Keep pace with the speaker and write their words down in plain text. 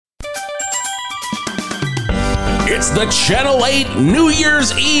It's the Channel 8 New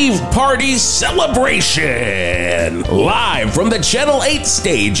Year's Eve party celebration. Live from the Channel 8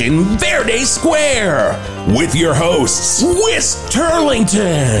 stage in Verde Square. With your hosts, Wisp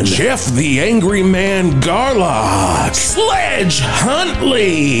Turlington, Jeff the Angry Man Garlock, Sledge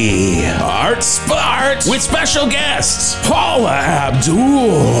Huntley, Art Spart, with special guests, Paula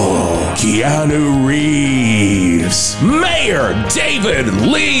Abdul, Keanu Reeves, Mayor David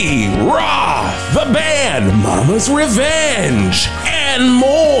Lee Roth, the band Mama's Revenge, and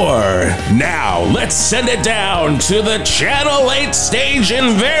more. Now, let's send it down to the Channel 8 stage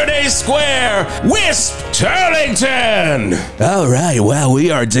in Verde Square, Wisp Turlington. All right, well,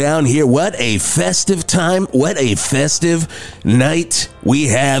 we are down here. What a festive time. What a festive night we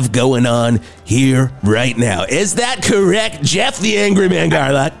have going on here right now. Is that correct, Jeff the Angry Man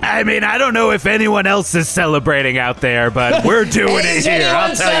Garlock? I mean, I don't know if anyone else is celebrating out there, but we're doing it here.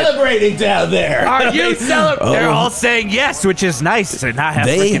 I'll celebrating down there? Are you celebrating? They're all saying yes, which is nice to not have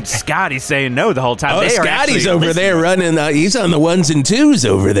freaking Scotty saying no the whole time. Oh, Scotty's over there running. He's on the ones and twos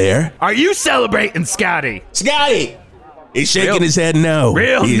over there. Are you celebrating, Scotty? Scotty! He's shaking his head no.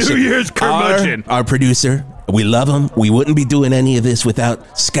 Real New Year's curmudgeon. Our producer, we love him. We wouldn't be doing any of this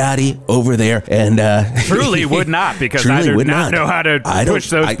without Scotty over there. And truly would not, because I do not know how to push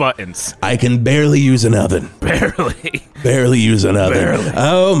those buttons. I can barely use an oven. Barely use an oven. Barely.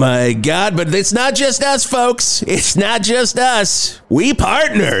 Oh my God, but it's not just us, folks. It's not just us. We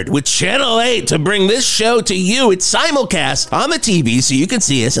partnered with Channel 8 to bring this show to you. It's simulcast on the TV so you can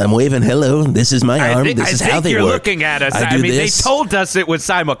see us. I'm waving hello. This is my arm. This is how they work. You're looking at us. I mean, they told us it was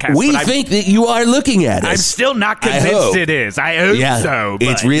simulcast. We think that you are looking at us. I'm still not convinced it is. I hope so. But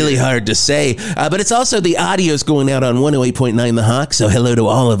it's really hard to say. But it's also the audio's going out on 108.9 The Hawk. So hello to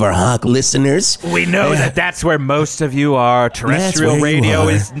all of our Hawk listeners. We know that that's where most of you are. Terrestrial radio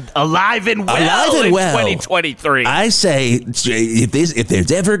is alive and well in 2023. I say, if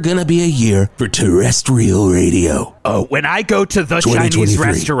there's ever going to be a year for terrestrial radio. Oh, when I go to the Chinese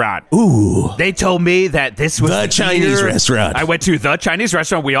restaurant, they told me that this was the Chinese restaurant. I went to the Chinese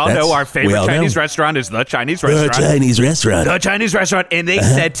restaurant. We all know our favorite Chinese restaurant is the Chinese restaurant. The Chinese restaurant. The Chinese restaurant. And they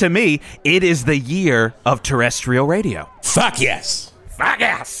said to me, it is the year of terrestrial radio. Fuck yes. Fuck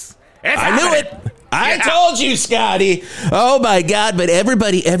yes. I knew it. I told you, Scotty. Oh my God! But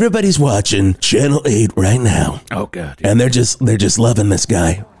everybody's watching Channel 8 right now. Oh good. And they're just loving this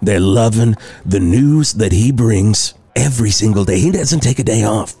guy. They're loving the news that he brings every single day. He doesn't take a day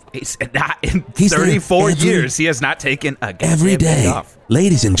off. He's not in 34 years. He has not taken a every day off.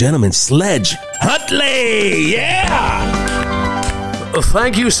 Ladies and gentlemen, Sledge Huntley. Yeah.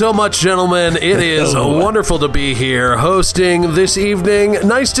 Thank you so much, gentlemen. It is wonderful to be here hosting this evening.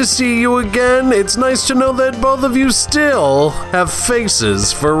 Nice to see you again. It's nice to know that both of you still have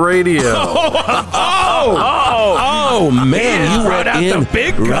faces for radio. Man, you brought out the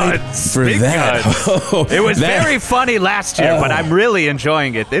big guns for that. It was very funny last year, but I'm really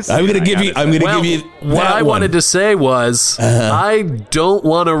enjoying it this year. I'm going to give you what I wanted to say was I don't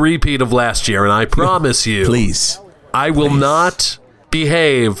want a repeat of last year, and I promise you, please, I will not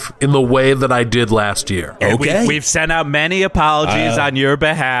behave in the way that I did last year. Okay. We've sent out many apologies on your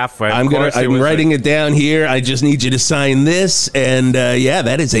behalf. I'm writing it down here. I just need you to sign this. And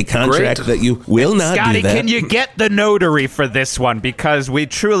that is a contract that you will not Scotty, do that. can you get the notary for this one? Because we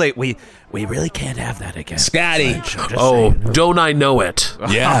really can't have that again. Scotty. Don't I know it?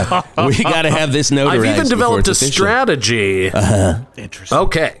 Yeah. We got to have this notarized. I've even developed a strategy. Interesting.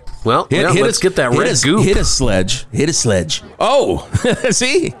 Okay. Well, let's get that red goop. Hit a sledge. Oh,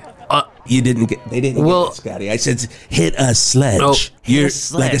 see? They didn't get it, Scotty. I said hit a sledge. Oh, You're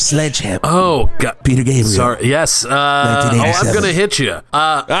like a sledgehammer. Oh, God. Peter Gabriel. Sorry. Yes. I'm going to hit you.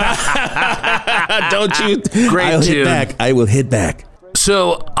 Don't you? Great tune. I will hit back.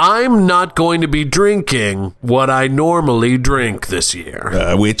 So I'm not going to be drinking what I normally drink this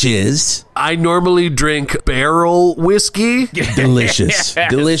year. Which is? I normally drink barrel whiskey. Delicious.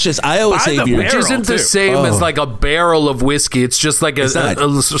 Delicious. I always say beer. Which isn't the same as like a barrel of whiskey. It's just like a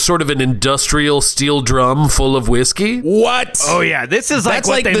sort of an industrial steel drum full of whiskey. What? Oh, yeah. This is like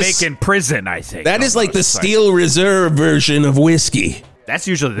what they make in prison, I think. That is like the Steel Reserve version of whiskey. That's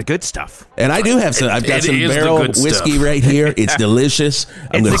usually the good stuff. And I do have some. I've got some barrel whiskey right here. It's delicious.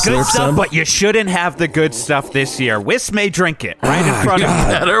 I'm going to serve some. But you shouldn't have the good stuff this year. Wisp may drink it right in front of you.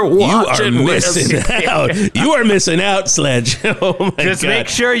 Better watch it, missing out. You are missing out, Sledge. Oh my God. Just make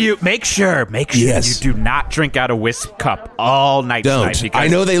sure you do not drink out a Wisp cup all night. Don't. I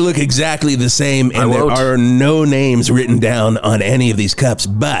know they look exactly the same, and there are no names written down on any of these cups.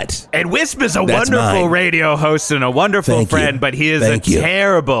 And Wisp is a wonderful radio host and a wonderful friend, but he is a you.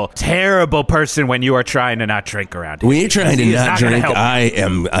 Terrible, terrible person when you are trying to not drink around him. When you're trying to not drink,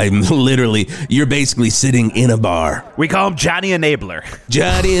 I'm literally, you're basically sitting in a bar. We call him Johnny Enabler.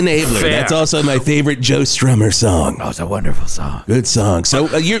 Johnny Enabler. Fair. That's also my favorite Joe Strummer song. Oh, it's a wonderful song. Good song. So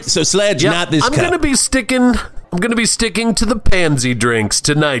Sledge, not this cup. I'm going to be sticking to the pansy drinks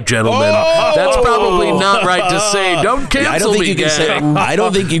tonight, gentlemen. Oh! That's probably not right to say. Don't cancel me, gang. I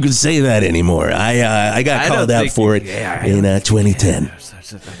don't think you can say that anymore. I got called out for it in 2010.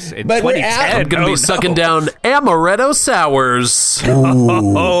 But I'm going to be sucking down amaretto sours.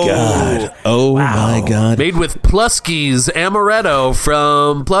 Oh, God. Oh, my God. Made with Plusky's amaretto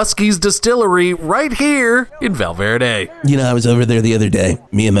from Plusky's Distillery right here in Valverde. You know, I was over there the other day.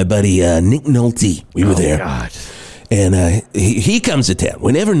 Me and my buddy Nick Nolte. We were there. God. And he comes to town.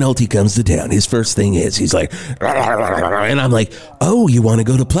 Whenever Nolte comes to town, his first thing is he's like, and I'm like, oh, you want to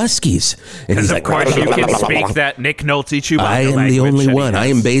go to Plusky's? And he's like, of course you can speak that Nick Nolte Chewbacca I am the only one. I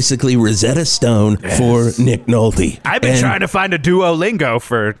am basically Rosetta Stone for Nick Nolte. I've been trying to find a Duolingo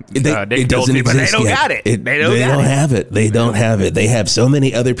for Nick Nolte, but they don't got it. They don't have it. They don't have it. They have so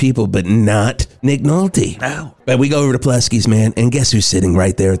many other people, but not Nick Nolte. No. But we go over to Plusky's, man, and guess who's sitting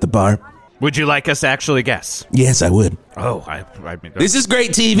right there at the bar? Would you like us to actually guess? Yes, I would. Oh, I mean, this is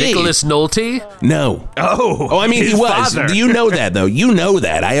great TV. Nicholas Nolte? No. Oh, I mean, he was. Father. Do you know that, though? You know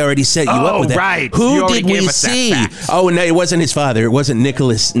that. I already set you up with that. Right. Who did we see? Oh, no, it wasn't his father. It wasn't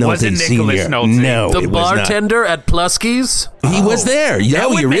Nicholas Nolte Wasn't Nicholas Sr. Nolte. No, The bartender at Plusky's? He was there.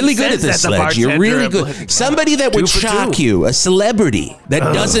 Yo, you're really good at this, Sledge. You're really good. Somebody that would shock you, a celebrity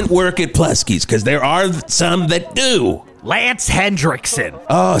that doesn't work at Plusky's, because there are some that do. Lance Hendrickson.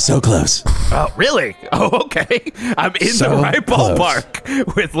 Oh, so close. Oh, really? Oh, okay. I'm in the right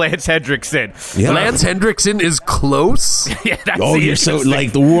ballpark with Lance Hendrickson. Yeah. Lance Hendrickson is close? Yeah, that's You're so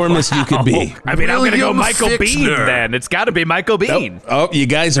like the warmest you could be. I mean, I'm going to go William Michael Bean Fichtner. then. It's got to be Michael Bean. Oh, you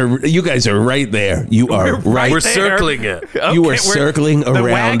guys are right there. You are right. We're there. circling it. Okay, You are circling around. The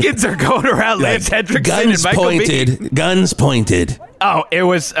wagons are going around Lance Hendrickson and Michael Bean. Guns pointed. Oh, it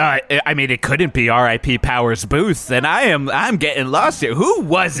was. I mean, it couldn't be R.I.P. Powers Booth, and I'm getting lost here. Who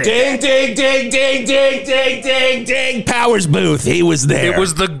was it? Ding, ding, ding, ding, ding, ding, ding, ding. Powers Booth. He was there. It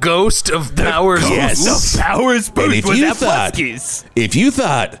was the ghost of Powers Yes. Booth. The Powers Booth if was you at thought- Plusky's. If you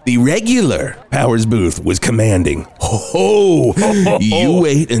thought the regular Powers Booth was commanding, you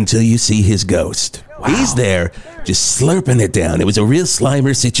wait until you see his ghost. Wow. He's there just slurping it down. It was a real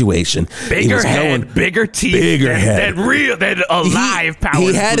Slimer situation. Bigger head, bigger teeth, bigger head. than a live Powers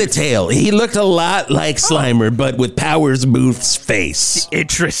He had Booth. a tail. He looked a lot like Slimer, but with Powers Booth's face.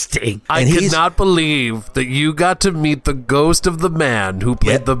 Interesting. I could not believe that you got to meet the ghost of the man who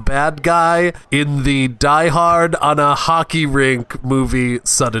played the bad guy in the Die Hard on a hockey rink movie,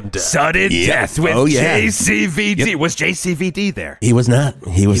 Sudden Death. Sudden Death with JCVD. Yep. Was JCVD there? He was not.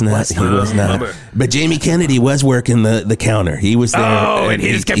 He was not. But Jamie Kennedy was working the counter. He was there. Oh, and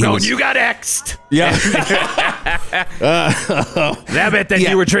he just kept going, you got X'd. Yeah. That meant that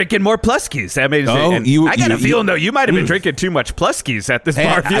you were drinking more Plusky's. That made I got a feeling, though, you might have been drinking too much Plusky's at this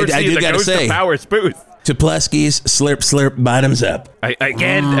bar. If you were seeing the ghost of Powers Booth. To Plusky's, slurp, slurp, bottoms up.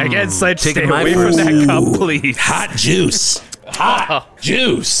 Again, Sledge, stay away from that cup, please. Hot juice. Hot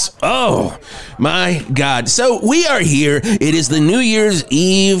juice. Oh, my God. So we are here. It is the New Year's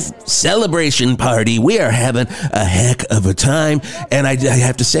Eve celebration party. We are having a heck of a time. And I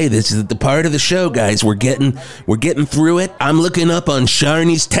have to say, this is the part of the show, guys. We're getting through it. I'm looking up on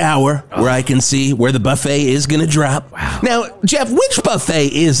Hartney's tower where I can see where the buffet is going to drop. Wow. Now, Jeff, which buffet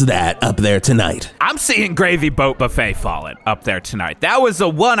is that up there tonight? I'm seeing Gravy Boat Buffet falling up there tonight. That was the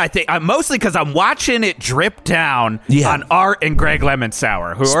one, I think, mostly because I'm watching it drip down on Art and Greg Lemon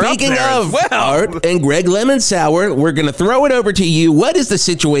Sour, who are up there as well. Art and Greg Lemon Sour, we're going to throw it over to you. What is the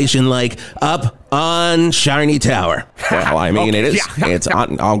situation like up on Hartney Tower? Well, I mean, it is. Yeah. It's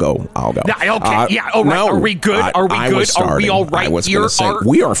on. I'll go. Okay. All right. No, are we good? Are we good? Are we all right? I was going to say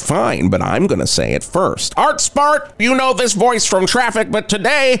we are fine, but I'm going to say it first. Art Spart, you know this voice from traffic, but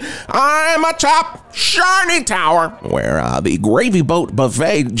today I'm atop Hartney Tower, where the Gravy Boat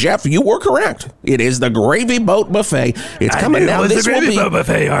Buffet. Jeff, you were correct. It is the Gravy Boat Buffet. It's coming down. This will be Boat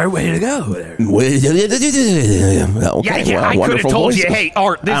Buffet. Our way to go there. Okay. I could have told you, hey,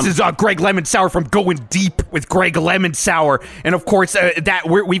 Art, this is Greg Lemon Sour from Going Deep with Greg Lemon Sour, and of course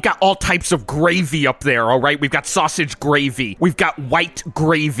we've got all types of gravy up there. All right, we've got sausage gravy, we've got white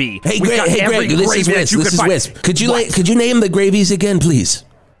gravy. Hey, Greg, this is Wisp. Could you name the gravies again, please?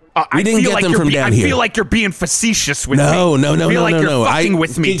 We didn't get them from down here. I feel like you're being facetious with me. No. I feel like you're fucking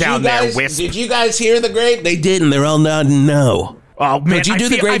with me down there, Wisp. Did you guys hear the grave? They didn't. They're all nodding no. Oh man, Would you do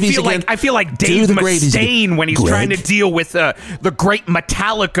the gravies again? I feel like Do Dave the gravies Mustaine again. when he's Greg? trying to deal with the great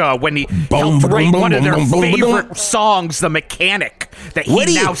Metallica when he Boom, helped write boom, one of boom, their boom, boom, favorite boom. songs, "The Mechanic," that What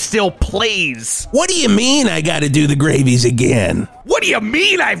do he you- now still plays. What do you mean I got to do the gravies again? What do you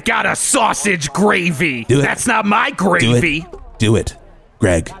mean I've got a sausage gravy? Do it. That's not my Do gravy. it. Do it.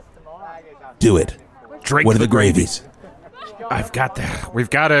 Greg. Do it. Drink What are the the gravies? I've got that. We've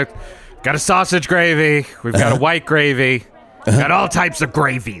got a sausage gravy. We've got a white gravy. Got all types of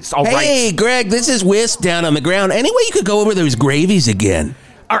gravies. All right. Hey, Greg, this is Whisk down on the ground. Any way you could go over those gravies again?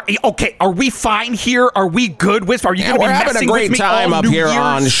 Okay, are we fine here? Are we good, Wisp? Are you Yeah, going to we're be having a messing great with me time all up New here Year's?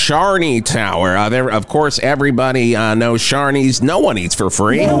 on Sharney Tower. Of course, everybody knows Sharney's. No one eats for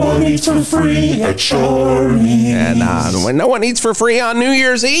free. No one eats for free at Charlie's. And when no one eats for free on New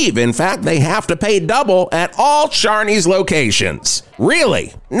Year's Eve. In fact, they have to pay double at all Sharney's locations.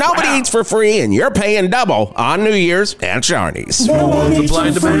 Really? Nobody eats for free, and you're paying double on New Year's at Sharney's. No one eats Supply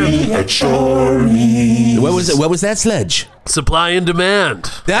and for free demand. at Charlie's. What was it? What was that, Sledge? Supply and demand.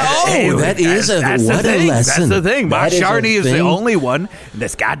 That is That's what the a thing. lesson. That's the thing. My That is a Sharney is the thing. only one in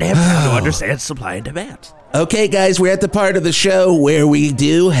this goddamn town who understands supply and demand. Okay, guys, we're at the part of the show where we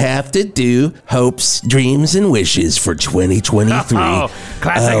do have to do hopes, dreams, and wishes for 2023. Oh,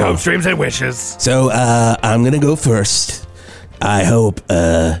 classic hopes, dreams, and wishes. So I'm going to go first. I hope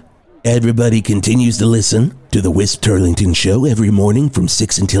everybody continues to listen to the Wisp Turlington Show every morning from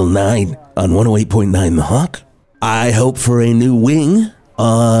 6 until 9 on 108.9 The Hawk. I hope for a new wing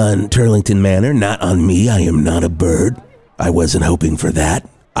on Turlington Manor, not on me. I am not a bird. I wasn't hoping for that.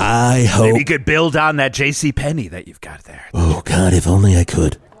 I hope... Maybe you could build on that J.C. Penney that you've got there. Oh, God, if only I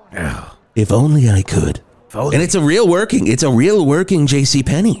could. Oh, If only I could. only. And it's a real working J.C.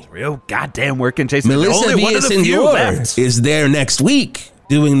 Penney. real goddamn working J.C. Melissa Only one of the few Villasenor left. is there next week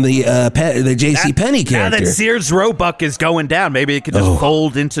doing the J.C. Penney Now character. that Sears Roebuck is going down, maybe it could just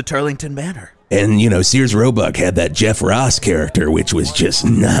fold into Turlington Manor. And, Sears Roebuck had that Jeff Ross character, which was just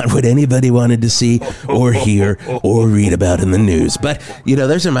not what anybody wanted to see or hear or read about in the news. But,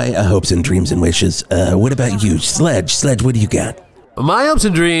 those are my hopes and dreams and wishes. What about you? Sledge, what do you got? My hopes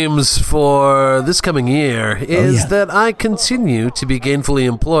and dreams for this coming year is that I continue to be gainfully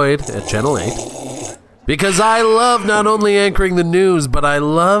employed at Channel 8. Because I love not only anchoring the news, but I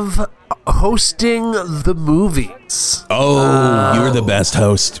love hosting the movies. Oh, you're the best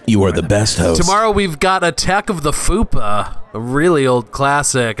host. You are the best host. Tomorrow we've got Attack of the Fupa, a really old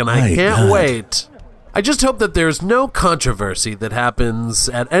classic, and I My can't God. wait. I just hope that there's no controversy that happens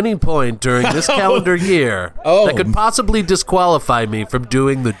at any point during this calendar year that could possibly disqualify me from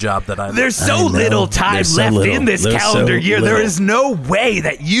doing the job that I love. There's so I know. little time There's so left little. in this There's calendar so year. There little. is no way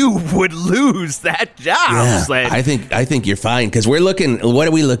that you would lose that job, Yeah, Sledge. I think you're fine because we're looking. What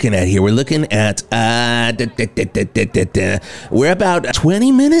are we looking at here? We're looking at we're about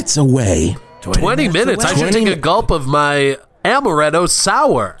 20 minutes away. 20 minutes? I should 20 take a gulp of my Amaretto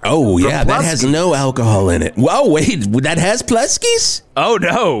Sour. Oh from yeah, that has Plusky. no alcohol in it. Whoa, wait, that has Pluskies? Oh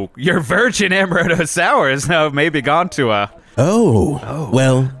no, your virgin Amaretto Sour is now maybe gone to a... Oh,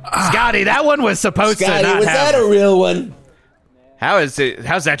 well, Scotty, that one was supposed to Scotty, not was have... that a real one? How's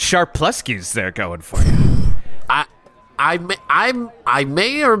that Sharp Pluskies there going for you? I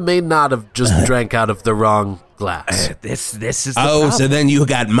may or may not have just drank out of the wrong glass. This is the Oh, problem. so then you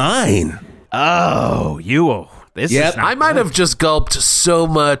got mine. Oh, you... This Yep. is not I might have just gulped so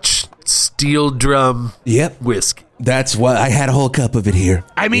much steel drum Yep, whiskey. that's what I had a whole cup of it here.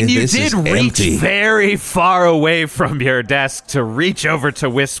 I mean, you This did is reach empty. very far away from your desk to reach over to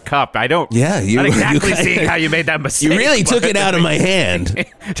Wisp Cup. I don't... Yeah, not exactly seeing how you made that mistake. You really took but- it out of my hand.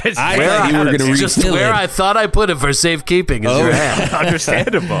 Just I where thought you were going to Just refill where it. I thought I put it for safekeeping is your hand.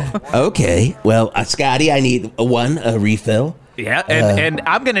 Understandable. Okay, well, Scotty, I need a refill. Yeah, and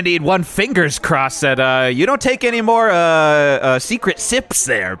I'm gonna need one fingers crossed that you don't take any more secret sips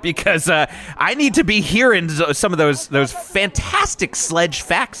there, because I need to be hearing some of those fantastic Sledge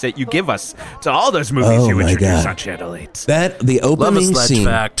facts that you give us to all those movies Oh, you my introduce God. on Channel 8. The Love a opening sledge scene.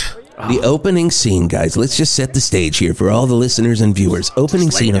 fact. The opening scene, guys. Let's just set the stage here for all the listeners and viewers. Opening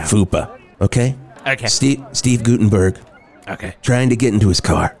Just lay scene of down. Fupa. Okay. Okay. Steve Gutenberg Okay, trying to get into his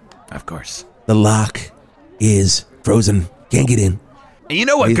car. of course. The lock is frozen. Can't get in. And you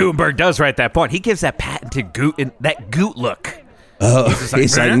know what Gutenberg does right at that point? He gives that patented that goot look. Oh, just like,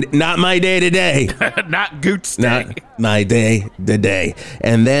 it's like, not my day today. Not Goot's day. Not my day today.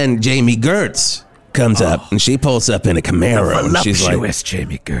 And then Jamie Gertz comes up, and she pulls up in a Camaro, and she's like, Voluptuous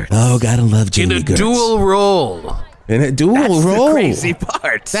Jamie Gertz. "Oh, gotta love In Jamie a Gertz." dual role. In a dual That's role. the crazy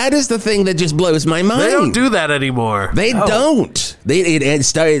part. That is the thing that just blows my mind. They don't do that anymore. They don't.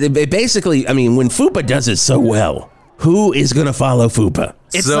 It basically, I mean, when Fupa does it so well, who is going to follow Fupa?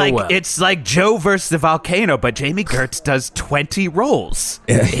 It's like Joe versus the volcano, but Jamie Gertz does 20 roles.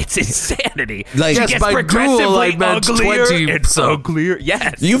 It's insanity. Like, she yes, gets by progressively duel, I meant uglier 20, and so- uglier.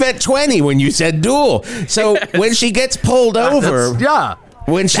 Yes. You meant 20 when you said duel. So when she gets pulled over,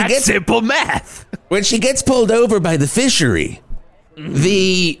 when she That's gets simple math. when she gets pulled over by the fishery,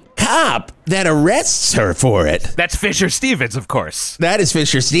 the cop that arrests her for it. That's Fisher Stevens, of course. That is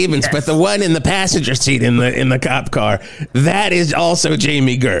Fisher Stevens, Yes. but the one in the passenger seat in the cop car, that is also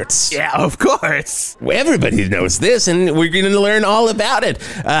Jamie Gertz. Yeah, of course. Everybody knows this, and we're going to learn all about it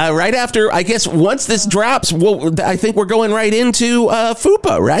right after. I guess once this drops, I think we're going right into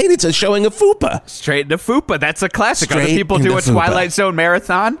Fupa. Right? It's a showing of Fupa. Straight into Fupa. That's a classic. Other Straight people do a into Fupa. Twilight Zone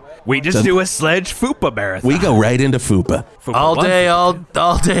marathon. We just do a Sledge Fupa marathon. We go right into Fupa. Fupa All one, day,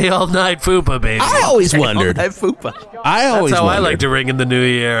 Fupa all night, Fupa, baby. I always two. wondered. All night Fupa. That's how I like to ring in the new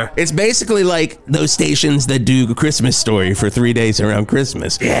year. It's basically like those stations that do Christmas Story for 3 days around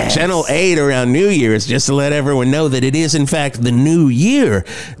Christmas. Yes. Channel 8 around New Year's, just to let everyone know that it is, in fact, the new year.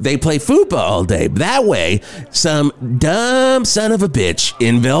 They play Fupa all day. That way, some dumb son of a bitch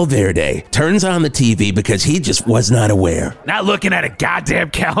in Valverde turns on the TV because he just was not aware. Not looking at a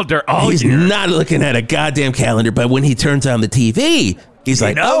goddamn calendar all He's year. not looking at a goddamn calendar, but when he turns on the TV, he's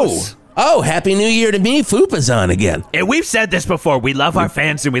like, knows. oh, Happy New Year to me. Fupa's on again. And we've said this before. We love our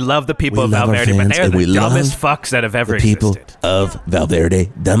fans and we love the people we of love our Valverde, but fans they're and the we love dumbest fucks that have ever The people existed. of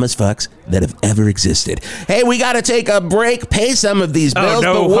Valverde, dumbest fucks that have ever existed. Hey, we got to take a break, pay some of these bills, Oh,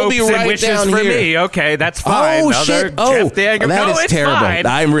 no but we'll hopes be and right wishes down for here. me. Okay, that's fine. Oh, Another shit. Oh, Jeff the Angry- that no, is it's terrible. fine.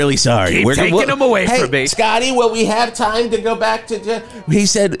 I'm really sorry. Keep taking them away hey, from me. Scotty, will we have time to go back to... He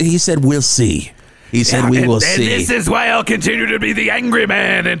said, we'll see. He said, we will and see. this is why I'll continue to be the angry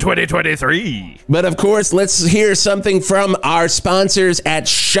man in 2023. But of course, let's hear something from our sponsors at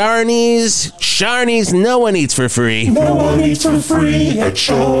Sharnies. Sharnies, no one eats for free. No one eats for free at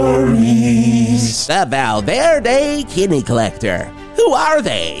Sharnies. The Valverde Kidney Collector. Who are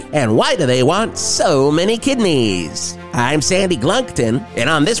they? And why do they want so many kidneys? I'm Sandy Glunkton, and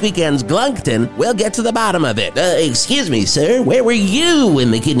on this weekend's Glunkton, we'll get to the bottom of it. Excuse me, sir, where were you when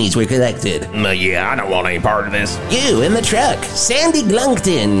the kidneys were collected? Yeah, I don't want any part of this. You in the truck. Sandy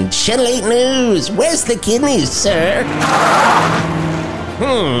Glunkton, Channel 8 News. Where's the kidneys, sir?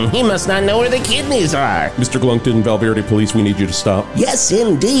 He must not know where the kidneys are. Mr. Glunkton, Valverde Police, we need you to stop. Yes,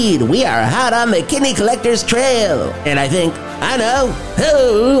 indeed. We are hot on the kidney collector's trail. And I think I know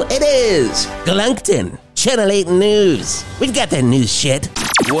who it is. Glunkton, Channel 8 News. We've got that news shit.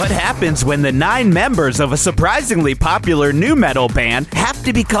 What happens when the 9 members of a surprisingly popular nu metal band have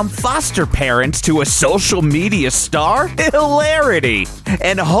to become foster parents to a social media star? Hilarity!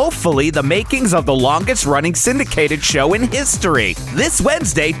 And hopefully the makings of the longest running syndicated show in history. This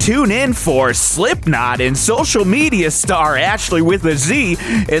Wednesday, tune in for Slipknot and social media star Ashley with a Z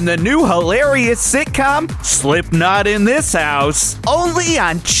in the new hilarious sitcom Slipknot in This House. Only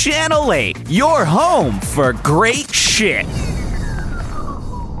on Channel 8, your home for great shit.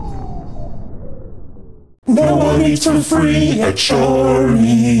 No one eats for free at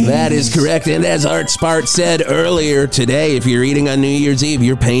Sharnies. That is correct. And as Art Spart said earlier today, if you're eating on New Year's Eve,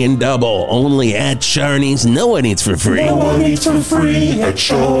 you're paying double. Only at Sharnies. No one eats for free. No one eats for free at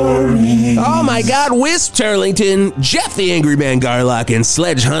Sharnies. Oh my God, Wisp Turlington, Jeff the Angry Man Garlock, and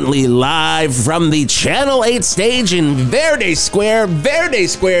Sledge Huntley live from the Channel 8 stage in Verde Square. Verde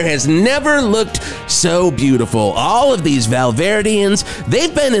Square has never looked so beautiful. All of these Valverdians,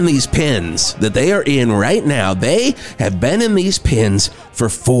 they've been in these pins that they are in right now. They have been in these pins for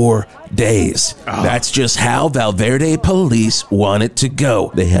 4 days. That's just how Valverde police want it to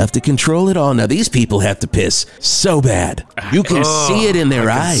go. They have to control it all. Now, these people have to piss so bad. You can see it in their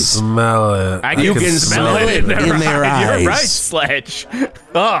eyes. Smell it. You can smell it in their eyes. You're right, Sledge.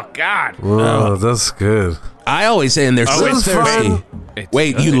 Oh, God. Whoa, that's good. I always say, and they're so it's thirsty. fun.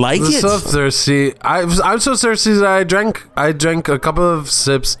 Wait, you like I'm it? so thirsty. I'm so thirsty that I drank a couple of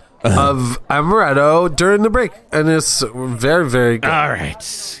sips of amaretto during the break, and it's very, very good. All right.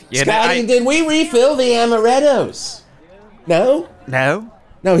 Scotty, did we refill the amarettos? No? No?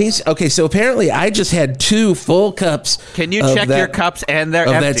 No, he's... Okay, so apparently I just had 2 full cups. Can you of check that- your cups? And they're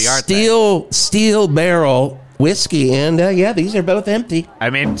of empty, that aren't they? steel barrel whiskey, and yeah, these are both empty.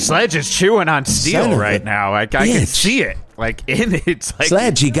 I mean, Sledge is chewing on Son steel of right a now. I can bitch. see it. Like, it's like...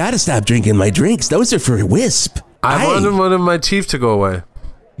 Sledge, you gotta stop drinking my drinks. Those are for Wisp. I wanted one of my teeth to go away.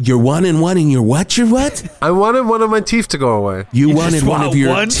 You're wanting your what? Your what? I wanted one of my teeth to go away. You just wanted one want of your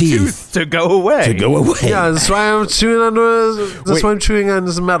one teeth tooth to go away. to go away. Yeah, that's why I'm chewing on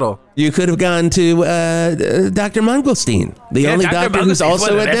this metal. You could have gone to Dr. Mungelstein, the only Dr. doctor who's Mungelstein's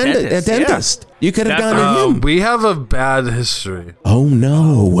also one a of the dentists, dentist. You could have That's- gone to him. We have a bad history. Oh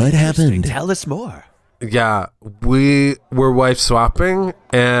no, what happened? Tell us more. Yeah, we were wife swapping,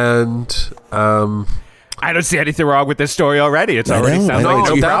 and I don't see anything wrong with this story already. It's I already know, sounds I like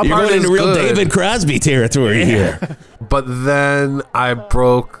know. no that problem. You're part going is into real good. David Crosby territory here. but then I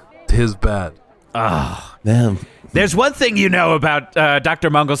broke his bed. Damn. There's one thing you know about Dr.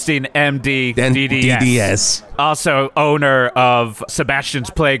 Mungelstein, MD, Then DDS. DDS. Also owner of Sebastian's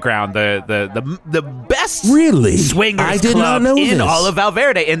Playground, the best Really? swingers I did club not know in this. all of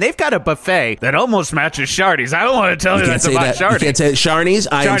Valverde. And they've got a buffet that almost matches Shardy's. I don't want to tell you, You can't that's say about that. Shardy. You can't say Sharnies.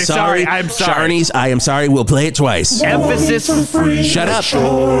 I am Shardy, sorry. I'm sorry. Sharnies, I am sorry. We'll play it twice. Emphasis. Shut up.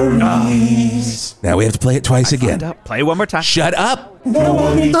 Now we have to play it twice again. Play one more time. Shut up.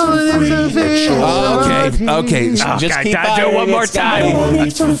 Okay. Just Okay, keep do it one more time.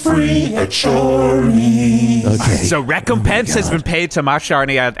 Okay. So recompense has been paid to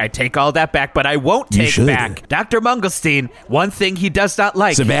Masharni. I take all that back, but I won't You take should. back Dr. Mungelstein. One thing he does not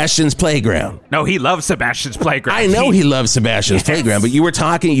like. Sebastian's Playground. No, he loves Sebastian's Playground. I know he loves Sebastian's Yes. Playground, but you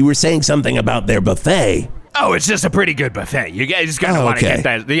were saying something about their buffet. Oh, it's just a pretty good buffet. You guys gonna Oh, want to okay.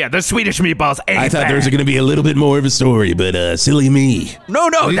 get that. Yeah, the Swedish meatballs ain't I thought bad. there was going to be a little bit more of a story, but silly me. No,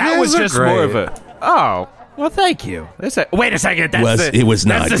 You that guys was are just more of great. a. Oh, well, thank you. Wait a second. It was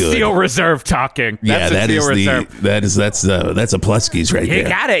not That's the good. Steel Reserve talking. Yeah, That's the Steel Reserve. that's a Plusky's right You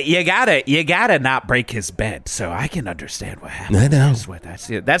there. you gotta not break his bed, so I can understand what happened. I know. That's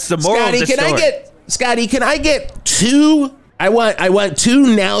it. That's the moral of the story. Scotty, can I get two? I want two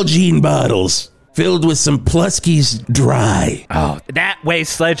Nalgene bottles filled with some Plusky's dry. Oh, that way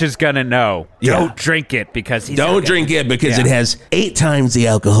Sledge is gonna know. Yeah. Don't drink it because he's Don't drink it because it has 8 times the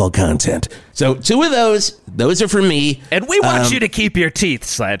alcohol content. So 2 of those are for me. And we want you to keep your teeth,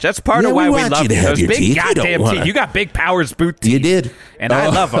 Sledge. That's part of Yeah, why we we want love you to you. have Those your big teeth. You don't goddamn wanna- teeth. You got big Powers boot teeth. You did. And I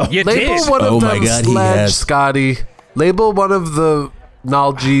love them. You Label did. one of Oh my them God, he Sledge, has. Scotty. Label one of the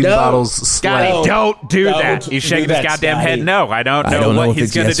Nalgene No, bottles Scotty, Sledge. don't do that. He's do shaking his that, goddamn Scotty. head no. I don't know I don't know what if he's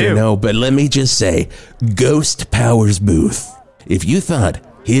it's gonna yes do. or no, but let me just say, Ghost Powers Booth. If you thought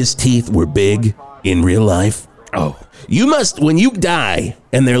his teeth were big in real life, you must, when you die,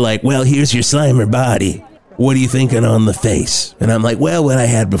 and they're like, well, here's your Slimer body. What are you thinking on the face? And I'm like, well, what I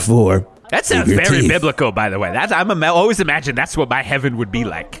had before. That sounds bigger very teeth. biblical, by the way. Always imagine that's what my heaven would be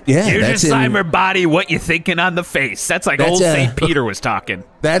like. Yeah, here's that's your in- Slimer body. What you thinking on the face? That's like That's, old St. Peter was talking.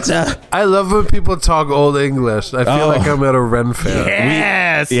 That's I love when people talk Old English. I feel like I'm at a Ren fair.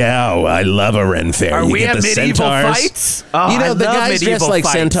 Yes. I love a Ren fair. Are You we get at the medieval centaurs. fights? Oh, You know, I the love guys medieval dressed like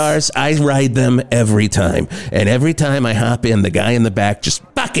fights. centaurs, I ride them every time. And every time I hop in, the guy in the back just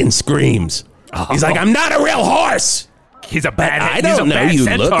fucking screams. He's like, I'm not a real horse. He's a bad. I he's don't a know. bad You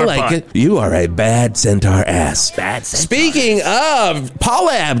centaur look like butt. it. You are a bad centaur ass. Bad centaur. Speaking of,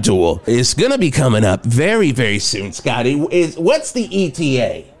 Paula Abdul is going to be coming up very, very soon, Scotty. What's the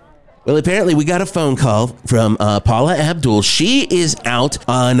ETA? Well, apparently we got a phone call from Paula Abdul. She is out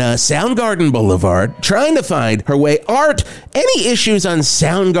on Soundgarden Boulevard trying to find her way. Art, any issues on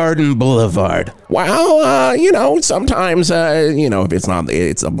Soundgarden Boulevard? Well, sometimes, if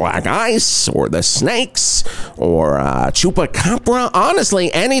it's the black ice or the snakes or chupacabra,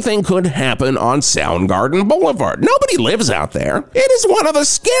 honestly, anything could happen on Soundgarden Boulevard. Nobody lives out there. It is one of the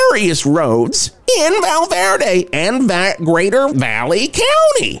scariest roads in Valverde and that Greater Valley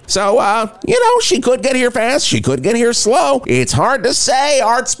County. So, she could get here fast. She could get here slow. It's hard to say,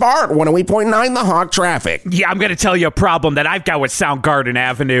 Art Spart. When are we .9 the hog traffic? Yeah, I'm going to tell you a problem that I've got with Soundgarden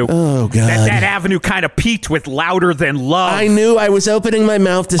Avenue. Oh, God. That avenue kind of peaked with Louder Than Love. I knew I was opening my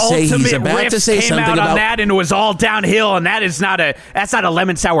mouth to say Ultimate he's about to Riffs say came something out about on that, and it was all downhill. And that's not a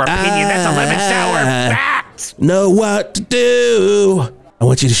lemon sour opinion. That's a lemon sour fact. know what to do. I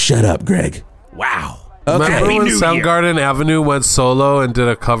want you to shut up, Greg. Wow. Remember Happy when New Year. Soundgarden Avenue went solo and did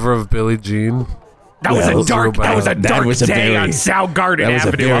a cover of Billie Jean? That was Well, a dark day on Soundgarden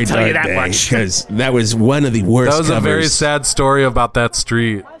Avenue. I'll tell you that much. Because that was one of the worst That was a very covers sad story about that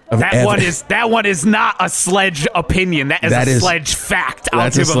street. of That ever. one is not a Sledge opinion. That is a Sledge fact. I'll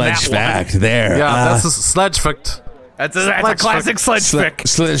That's a give him Sledge that fact one. there. Yeah, that's a sledge fact. That's a classic Sledge fact.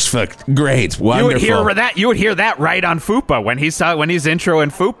 Sledge fact. Great. Wonderful. You would hear that right on Fupa when he's intro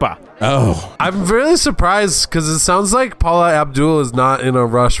in Fupa. Oh. I'm really surprised because it sounds like Paula Abdul is not in a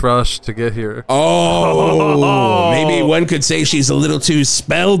rush to get here. Oh. Maybe one could say she's a little too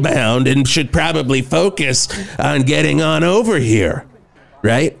spellbound and should probably focus on getting on over here.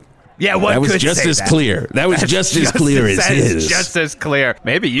 right? Yeah, one that was could just say as that. clear. That was just as clear as that is his. just as clear.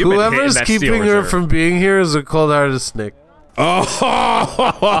 Maybe you've been hitting Whoever's that keeping steel her reserve. from being here is a cold-hearted snake.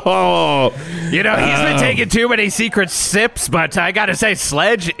 Oh, You know, he's been taking too many secret sips, but I gotta say,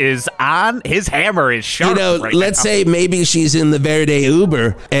 Sledge is on. His hammer is sharp. Right let's now. say maybe she's in the Verde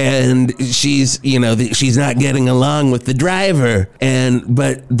Uber and she's, she's not getting along with the driver,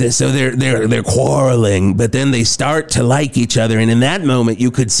 so they're quarreling, but then they start to like each other, and in that moment,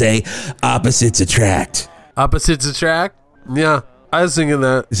 you could say opposites attract. Opposites attract? Yeah. I was thinking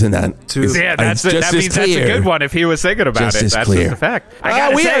that. Isn't that too? Yeah, that means that's a good one if he was thinking about Just it. as That's clear. just a fact. I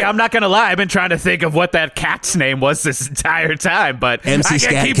gotta say, I'm not gonna lie. I've been trying to think of what that cat's name was this entire time, but MC I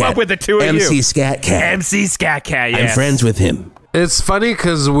Scat can't keep Cat. up with the two of you. MC Scat Cat. MC Scat Cat, yes. I'm friends with him. It's funny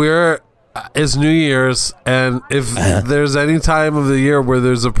because it's New Year's, and if there's any time of the year where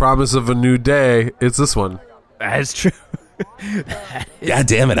there's a promise of a new day, it's this one. That's true. God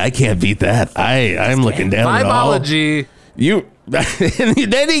damn it, I can't beat that. I'm looking down at all. Vibology. You then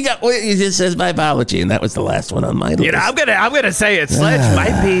he just says Vibology, and that was the last one on my list. You know, I'm gonna say it. Sledge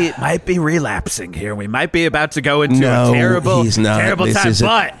might be relapsing here. We might be about to go into No, a terrible he's not. time.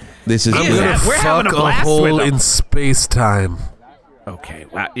 But This is I'm good. gonna we're having a Fuck a blast hole with him. in space-time. Okay,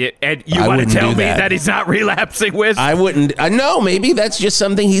 wow. And you I want to wouldn't tell do me that. that he's not relapsing with? I wouldn't. No, maybe that's just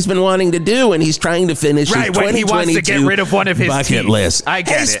something he's been wanting to do, and he's trying to finish his Right, when he 2022 wants to get rid of one of his bucket teeth. list. I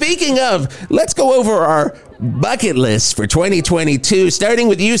get hey, it. speaking of, let's go over our bucket list for 2022, starting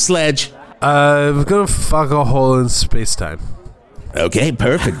with you, Sledge. I'm gonna fuck a hole in space-time. Okay,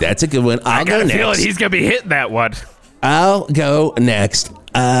 perfect. That's a good one. I I'll got go a feeling next. he's gonna be hitting that one. I'll go next.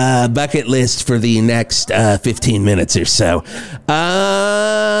 Bucket list for the next 15 minutes or so.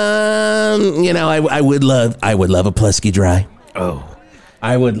 I would love a Plusky Dry. Oh,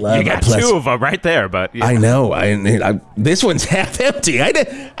 I would love you got a Plusky. two of them right there, but yeah. I know. This one's half empty. Who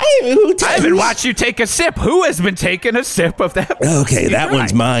I haven't watched you take a sip. Who has been taking a sip of that? Okay, that Dry?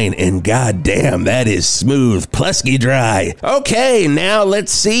 one's mine, and goddamn, that is smooth, Plusky Dry. Okay, now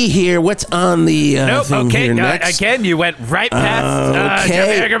let's see here. What's on the Nope. thing Okay. here next? Again, you went right past.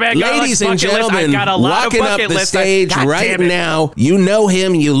 Okay, ladies and gentlemen, I've got a lot walking of up bucket the lists. stage God right damn it. now. You know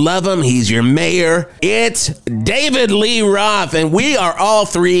him, you love him. He's your mayor. It's David Lee Roth, and we are all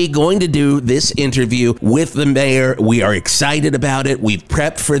three going to do this interview with the mayor. We are excited about it. We've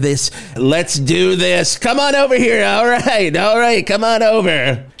prepped for this. Let's do this. Come on over here. All right. Come on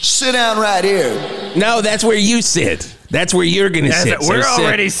over. Sit down right here. No, that's where you sit. That's where you're going to sit. We're So sit.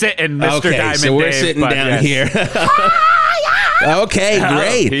 already sitting, Mr. Okay, Diamond so we're Dave, sitting but down yes. here. Okay,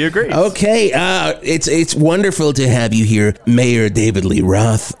 great. He agrees. Okay, it's wonderful to have you here, Mayor David Lee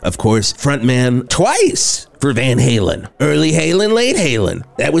Roth, of course, frontman twice for Van Halen. Early Halen, late Halen.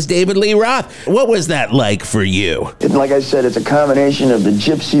 That was David Lee Roth. What was that like for you? Like I said, it's a combination of the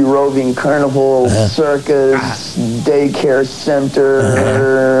Gypsy Roving Carnival, circus, daycare center,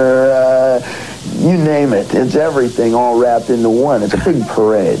 you name it. It's everything all wrapped into one. It's a big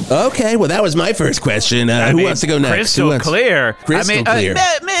parade. Okay, well, that was my first question. Who wants to go next? Crystal clear. Crystal clear.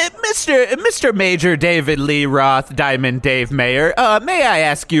 Mr. Major David Lee Roth, Diamond Dave Mayor, may I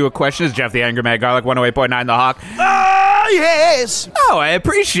ask you a question? This is Jeff the Angry Man Garlic, 108.9 The Hawk. Oh, yes. Oh, I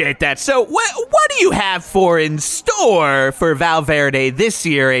appreciate that. So what do you have in store for Val Verde this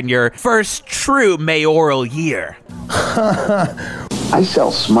year in your first true mayoral year? I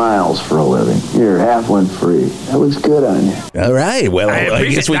sell smiles for a living. Here, have one free. That looks good on you. All right, well, I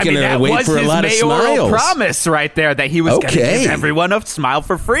guess we can wait for a lot of smiles. That was his mayoral promise right there that he was going to give everyone a smile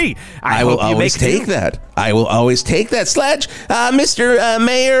for free. I will always take that. I will always take that. Sledge, Mr.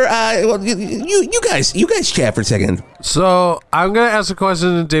 Mayor, you guys chat for a second. So I'm gonna ask a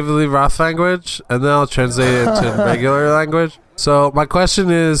question in David Lee Roth language, and then I'll translate it into regular language. So my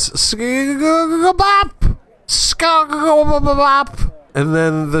question is, and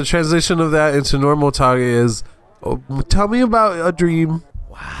then the translation of that into normal talk is, tell me about a dream.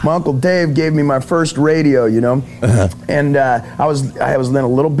 My Uncle Dave gave me my first radio, and I was in a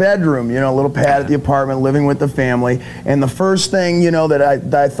little bedroom, a little pad at the apartment, living with the family, and the first thing, that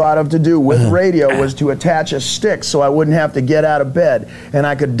I thought of to do with radio was to attach a stick so I wouldn't have to get out of bed, and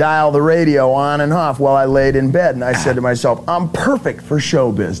I could dial the radio on and off while I laid in bed, and I said to myself, I'm perfect for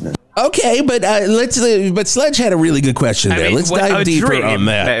show business. Okay, but but Sledge had a really good question there. Let's dive deeper on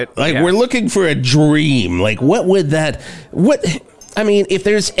that. We're looking for a dream. What would that? I mean, if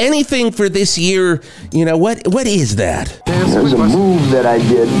there's anything for this year, what is that? There's a move that I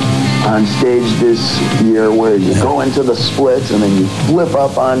did on stage this year where you go into the splits and then you flip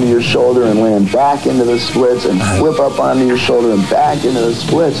up onto your shoulder and land back into the splits and flip up onto your shoulder and back into the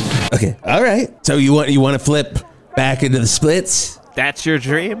splits. Okay, all right. So you want to flip back into the splits? That's your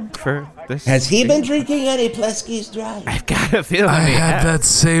dream for this? Has he been drinking any Plesky's Dry? I've got a feeling I had that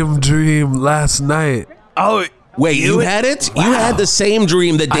same dream last night. Oh, Wait, you had it? Wow. You had the same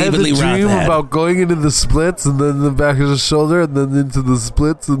dream that David Lee I had Roth the dream had. about going into the splits and then the back of the shoulder and then into the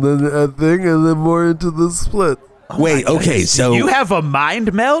splits and then a thing and then more into the split. Wait, okay, so... You have a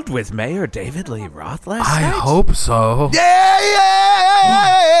mind meld with Mayor David Lee Roth last I night? hope so.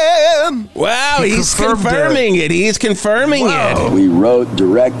 Wow, he's confirmed confirming it. He's confirming it. We wrote,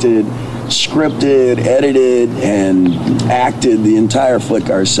 directed, scripted, edited, and acted the entire flick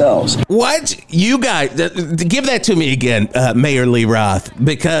ourselves. What? You guys, give that to me again, Mayor Lee Roth,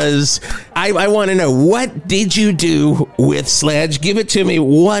 because I want to know, what did you do with Sledge? Give it to me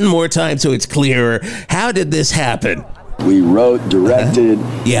one more time so it's clearer. How did this happen? We wrote, directed,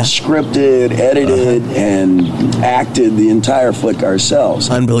 scripted, edited, and acted the entire flick ourselves.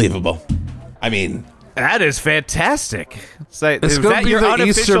 Unbelievable. I mean... That is fantastic. Is that It's gonna be your the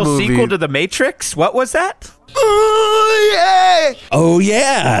unofficial Easter movie. sequel to The Matrix? What was that? Oh,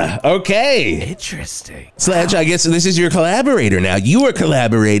 yeah. Okay. Interesting. Sledge, I guess this is your collaborator now. You are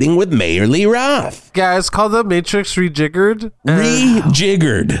collaborating with Mayor Lee Roth. Yeah, it's called The Matrix Rejiggered.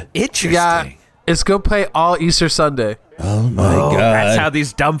 Rejiggered. Interesting. Yeah, it's going to play all Easter Sunday. Oh, my God. That's how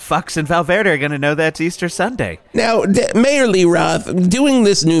these dumb fucks in Valverde are going to know that's Easter Sunday. Now, Mayor Lee Roth, doing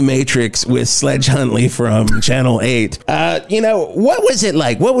this new Matrix with Sledge Huntley from Channel 8, what was it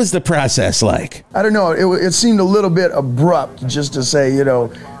like? What was the process like? I don't know. It seemed a little bit abrupt just to say,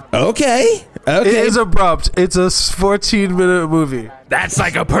 Okay. It is abrupt. It's a 14-minute movie. That's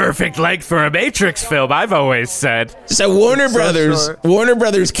like a perfect length for a Matrix film, I've always said. So Warner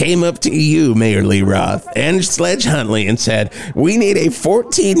Brothers came up to you, Mayor Lee Roth, and Sledge Huntley and said, we need a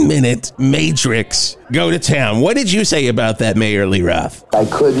 14-minute Matrix. Go to town. What did you say about that, Mayor Lee Roth? I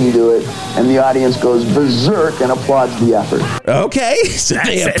couldn't do it, and the audience goes berserk and applauds the effort. Okay, so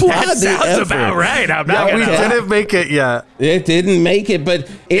they applaud that the sounds effort. about right. I'm not We gonna lie. didn't make it yet. It didn't make it, but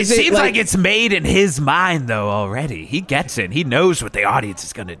It seems like it's made in his mind, though, already. He gets it. He knows what the audience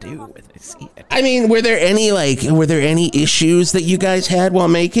is going to do when they see it. I mean, were there any issues that you guys had while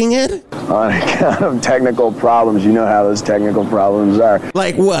making it? On account of technical problems, you know how those technical problems are.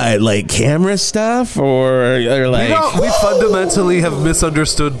 Like what? Like camera stuff or like... We fundamentally have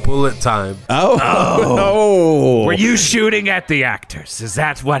misunderstood bullet time. Oh. Were you shooting at the actors? Is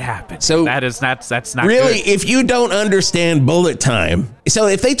that what happened? So that's not really, good. if you don't understand bullet time, so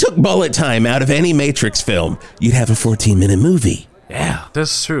if they took bullet time out of any Matrix film, you'd have a 14-minute movie. Yeah.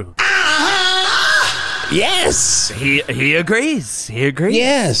 That's true. Yes. He agrees. He agrees.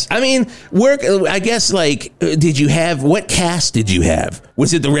 Yes. I mean, I guess, what cast did you have?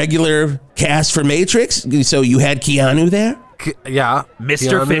 Was it the regular cast for Matrix? So you had Keanu there? Yeah.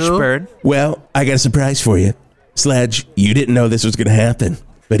 Mr. Keanu? Fishburne. Well, I got a surprise for you. Sledge, you didn't know this was going to happen,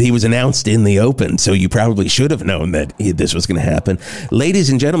 but he was announced in the open, so you probably should have known that this was going to happen. Ladies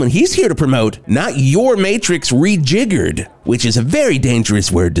and gentlemen, he's here to promote not your Matrix Rejiggered, which is a very dangerous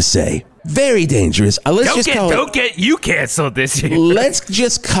word to say. Very dangerous. Don't get you canceled this year. Let's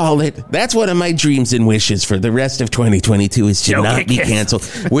just call it. That's one of my dreams and wishes for the rest of 2022 is to Don't not get be canceled.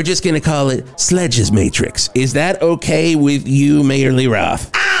 canceled. We're just going to call it Sledge's Matrix. Is that okay with you, Mayor Lee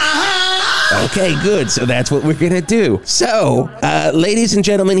Roth? Okay, good. So that's what we're going to do. So, ladies and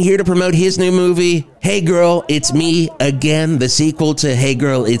gentlemen, here to promote his new movie, Hey Girl, It's Me Again, the sequel to Hey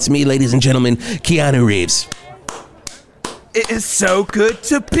Girl, It's Me, ladies and gentlemen, Keanu Reeves. It is so good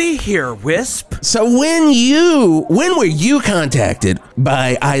to be here, Wisp. So when were you contacted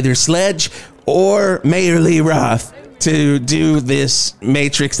by either Sledge or Mayor Lee Roth to do this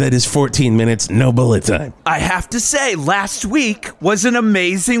Matrix that is 14 minutes, no bullet time? I have to say, last week was an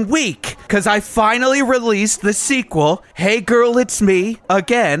amazing week because I finally released the sequel, Hey Girl, It's Me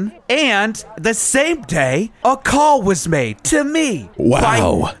Again, and the same day, a call was made to me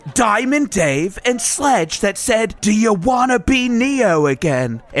Wow. by Diamond Dave and Sledge that said, do you want to be Neo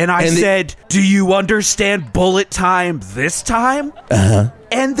again? And I said, do you understand bullet time this time? Uh-huh.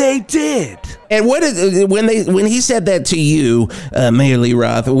 And they did. And when he said that to you, Mayor Lee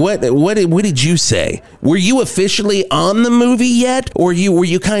Roth, what did you say? Were you officially on the movie yet, or were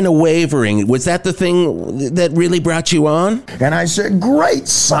you kind of wavering? Was that the thing that really brought you on? And I said, great,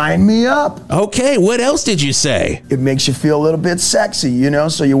 sign me up. Okay, what else did you say? It makes you feel a little bit sexy,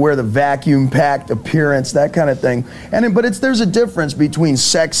 so you wear the vacuum-packed appearance, that kind of thing. But there's a difference between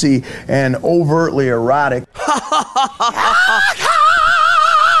sexy and overtly erotic.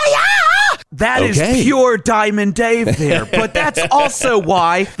 That is pure Diamond Dave there. But that's also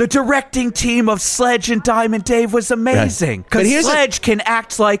why the directing team of Sledge and Diamond Dave was amazing. Because Sledge can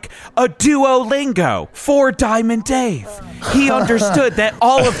act like a Duolingo for Diamond Dave. He understood that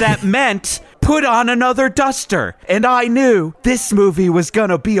all of that meant put on another duster. And I knew this movie was going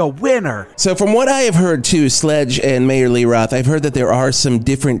to be a winner. So from what I have heard too, Sledge and Mayor Lee Roth, I've heard that there are some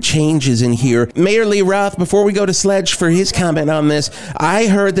different changes in here. Mayor Lee Roth, before we go to Sledge for his comment on this, I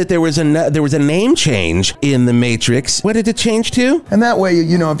heard that there was a name change in The Matrix. What did it change to? And that way,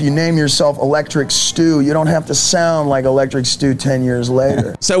 you know, if you name yourself Electric Stu, you don't have to sound like Electric Stu 10 years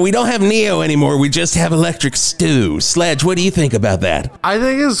later. So we don't have Neo anymore. We just have Electric Stu. Sledge, what do you think about that? I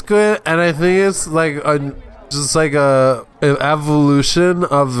think it's good, and I think it's like an evolution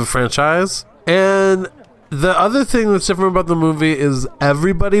of the franchise. And the other thing that's different about the movie is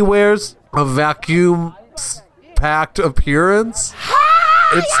everybody wears a vacuum-packed appearance.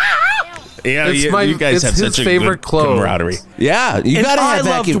 You guys have such a good camaraderie. Yeah, you gotta have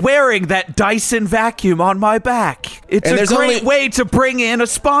vacuum. I loved wearing that Dyson vacuum on my back. It's a great way to bring in a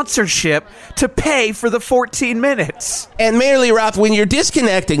sponsorship to pay for the 14 minutes. And Mayor Lee Roth, when you're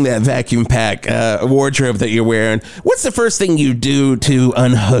disconnecting that vacuum pack wardrobe that you're wearing, what's the first thing you do to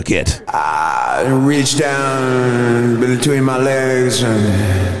unhook it? Reach down between my legs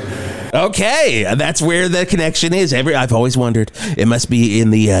and... Okay, that's where the connection is. I've always wondered. It must be in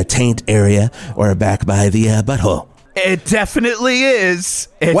the taint area or back by the butthole. It definitely is.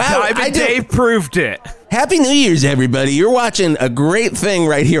 And Diamond Dave proved it. Happy New Year's, everybody. You're watching a great thing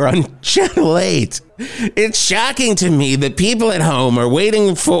right here on Channel 8. It's shocking to me that people at home are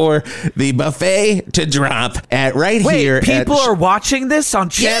waiting for the buffet to drop here. People are watching this on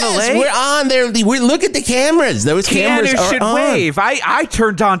Channel 8? Yes, we're on there. Look at the cameras. Those cameras are should on. wave. I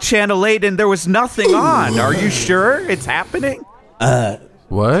turned on Channel 8 and there was nothing on. Are you sure it's happening?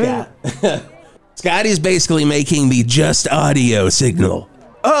 What? Yeah. Scotty's basically making the just audio signal.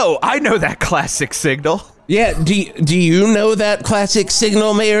 Oh, I know that classic signal. Yeah, do you know that classic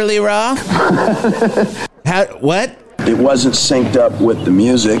signal, Mayor Lee Roth? What? It wasn't synced up with the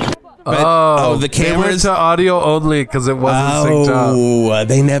music. But, the cameras? They went to audio only because it wasn't synced up. Oh,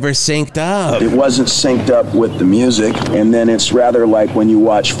 they never synced up. It wasn't synced up with the music, and then it's rather like when you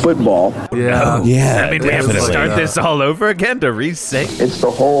watch football. Yeah. Yeah. I mean, we have to start this all over again to resync. It's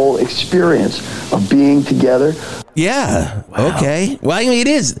the whole experience of being together. Yeah. Wow. Okay. Well, I mean, it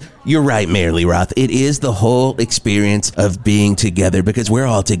is. You're right, Mayor Lee Roth. It is the whole experience of being together because we're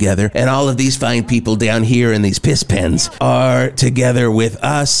all together, and all of these fine people down here in these piss pens are together with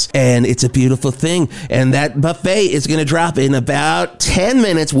us, and it's a beautiful thing. And that buffet is going to drop in about 10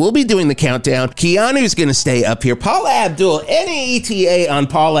 minutes. We'll be doing the countdown. Keanu's going to stay up here. Paula Abdul. Any ETA on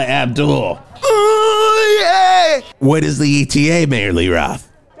Paula Abdul? Oh, yeah. What is the ETA, Mayor Lee Roth?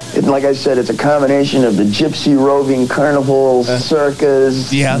 And like I said, it's a combination of the gypsy roving carnival,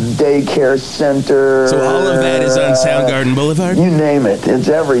 circus, daycare center. So all of that is on Soundgarden Boulevard? You name it. It's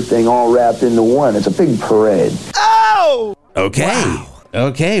everything all wrapped into one. It's a big parade. Oh! Okay. Wow.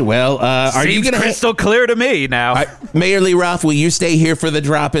 Okay, well, are you going to... crystal clear to me now. Mayor Lee Roth, will you stay here for the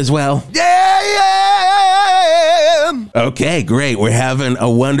drop as well? Okay, great. We're having a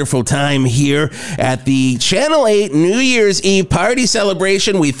wonderful time here at the Channel 8 New Year's Eve party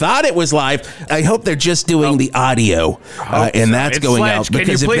celebration. We thought it was live. I hope they're just doing the audio, and that's going Sledge, out.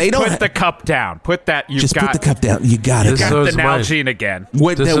 Because can you if they don't put the cup down? Put that. Put the cup down. You got it. You got the Nalgene again.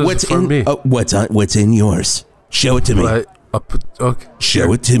 What's in me? What's in yours? Show it to me. Okay.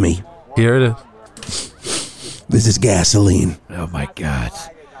 Show it to me. Here it is. This is gasoline. Oh my God.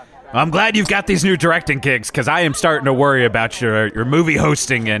 I'm glad you've got these new directing gigs because I am starting to worry about your movie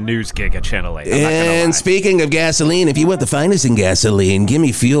hosting and news gig at Channel 8. And speaking of gasoline, if you want the finest in gasoline, give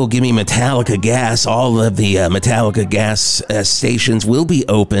me fuel, give me Metallica gas. All of the Metallica gas stations will be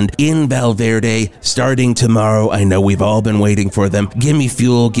opened in Valverde starting tomorrow. I know we've all been waiting for them. Give me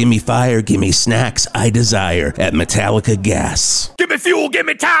fuel, give me fire, give me snacks I desire at Metallica Gas. Give me fuel, give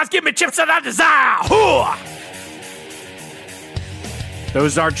me tires, give me chips that I desire. Hooah!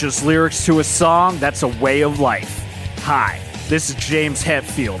 Those aren't just lyrics to a song, that's a way of life. Hi, this is James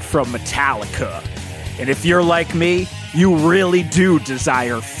Hetfield from Metallica. And if you're like me, you really do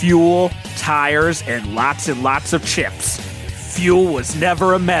desire fuel, tires, and lots of chips. Fuel was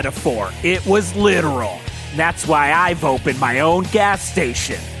never a metaphor, it was literal. That's why I've opened my own gas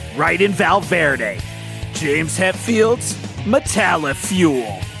station, right in Valverde. James Hetfield's Metalla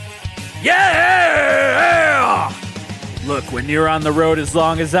Fuel. Yeah! Look, when you're on the road as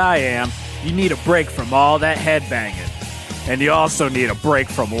long as I am, you need a break from all that headbanging. And you also need a break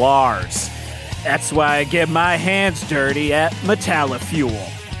from Lars. That's why I get my hands dirty at Metalla Fuel.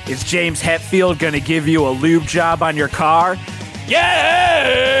 Is James Hetfield gonna give you a lube job on your car?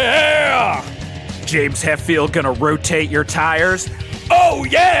 Yeah! James Hetfield gonna rotate your tires? Oh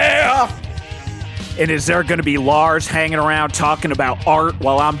yeah! And is there gonna be Lars hanging around talking about art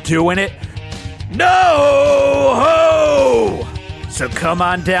while I'm doing it? No ho! So come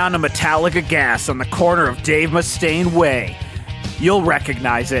on down to Metallica Gas on the corner of Dave Mustaine Way. You'll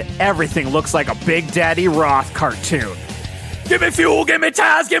recognize it. Everything looks like a Big Daddy Roth cartoon. Give me fuel, give me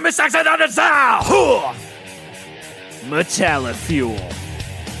tires, give me sex and on the side. Metallica Fuel.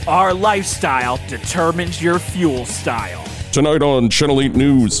 Our lifestyle determines your fuel style. Tonight on Channel 8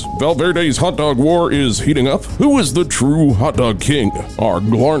 News, Valverde's hot dog war is heating up. Who is the true hot dog king? Our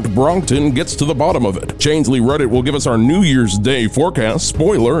Glarnt Brompton gets to the bottom of it. Chansley Reddit will give us our New Year's Day forecast.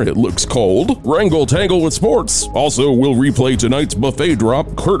 Spoiler, it looks cold. Wrangle Tangle with sports. Also, we'll replay tonight's buffet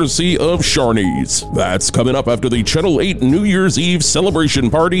drop courtesy of Sharnies. That's coming up after the Channel 8 New Year's Eve celebration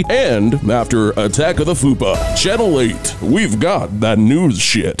party and after Attack of the Fupa. Channel 8, we've got that news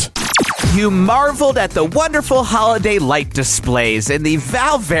shit. You marveled at the wonderful holiday light displays in the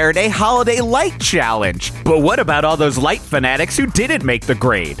Valverde Holiday Light Challenge. But what about all those light fanatics who didn't make the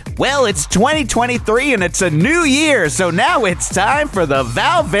grade? Well, it's 2023 and it's a new year, so now it's time for the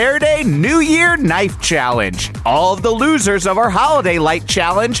Valverde New Year Knife Challenge. All of the losers of our Holiday Light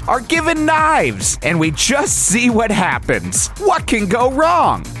Challenge are given knives, and we just see what happens. What can go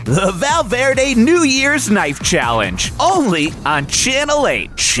wrong? The Valverde New Year's Knife Challenge, only on Channel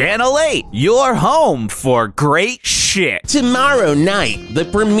 8. Channel 8, your home for great shit. Tomorrow night, the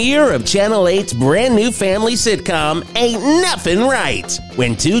premiere of Channel 8's brand new family sitcom, Ain't Nothing Right.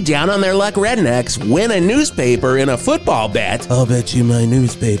 When two down-on-their-luck rednecks win a newspaper in a football bet. I'll bet you my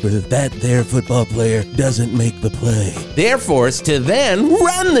newspaper that their football player doesn't make the play. They're forced to then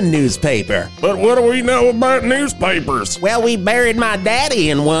run the newspaper. But what do we know about newspapers? Well, we buried my daddy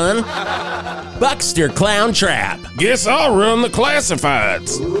in one. Buckster Clown Trap. Guess I'll run the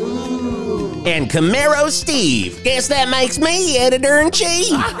classifieds. And Camaro Steve. Guess that makes me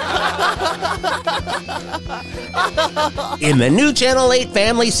editor-in-chief. In the new Channel 8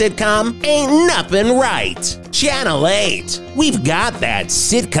 family sitcom, Ain't Nothing Right. Channel 8. We've got that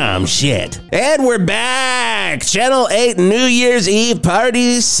sitcom shit. And we're back. Channel 8 New Year's Eve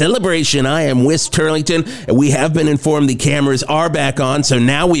party celebration. I am Wis Turlington, and we have been informed the cameras are back on, so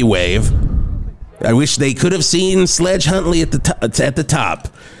now we wave. I wish they could have seen Sledge Huntley at the top.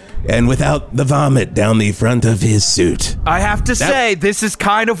 And without the vomit down the front of his suit. I have to say, this is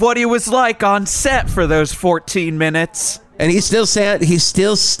kind of what he was like on set for those 14 minutes. And he's still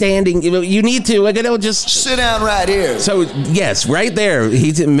standing. You need to, just sit down right here. So, yes, right there.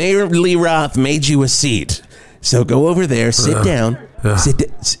 Mayor Lee Roth made you a seat. So go over there, sit down.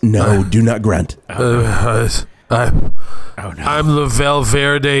 No, do not grunt. I'm the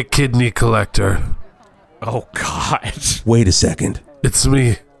Valverde kidney collector. Oh, God. Wait a second. It's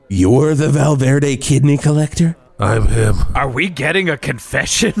me. You're the Valverde kidney collector? I'm him. Are we getting a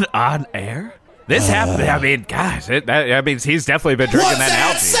confession on air? This happened. I mean, gosh, that means he's definitely been drinking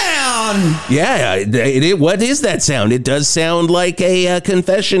that sound? Yeah, what is that sound? It does sound like a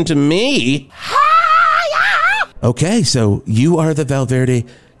confession to me. Okay, so you are the Valverde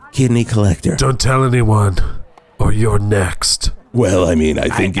kidney collector. Don't tell anyone, or you're next. Well, I mean, I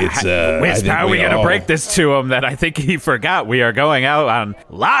think it's... how are we going to break this to him that I think he forgot we are going out on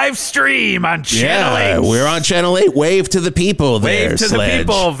live stream on Channel 8? Yeah, we're on Channel 8. Wave to the people there, Wave to Sledge.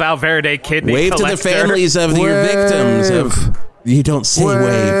 the people, Valverde kidney Wave collector. to the families of your victims. You don't say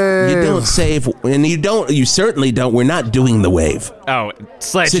wave. You don't say... And you certainly don't. We're not doing the wave. Oh,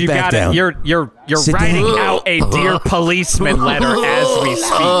 Sledge, Sit you back got down. it. You're Sit writing down. out a Dear Policeman letter as we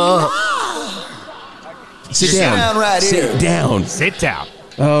speak. Sit down. Right Sit here. down. Sit down.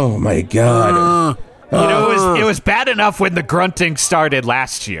 Oh, my God. It was bad enough when the grunting started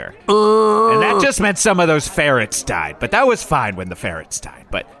last year. And that just meant some of those ferrets died. But that was fine when the ferrets died.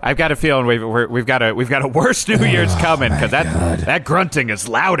 But I've got a feeling we've got a worse New Year's coming because that grunting is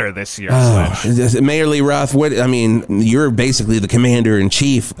louder this year. Mayor Lee Roth, you're basically the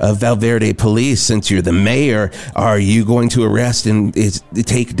commander-in-chief of Valverde Police. Since you're the mayor, are you going to arrest and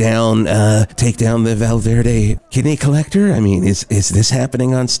take down the Valverde kidney collector? I mean, is this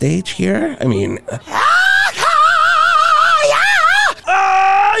happening on stage here? I mean...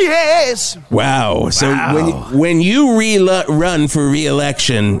 Yes. Wow. So when you run for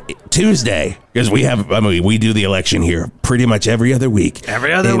re-election Tuesday, because we do the election here pretty much every other week.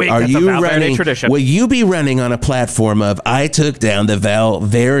 Every other week. Are That's you a Valverde running? tradition. Will you be running on a platform of I took down the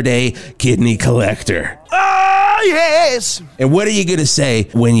Valverde kidney collector? Oh, yes. And what are you going to say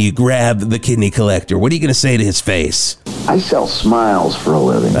when you grab the kidney collector? What are you going to say to his face? I sell smiles for a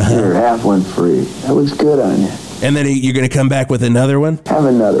living. Here, have one free. That looks good on you. And then you're going to come back with another one? Have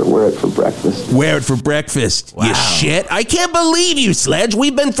another. Wear it for breakfast. Wear it for breakfast. Wow. You shit. I can't believe you, Sledge.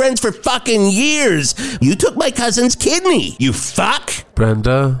 We've been friends for fucking years. You took my cousin's kidney. You fuck.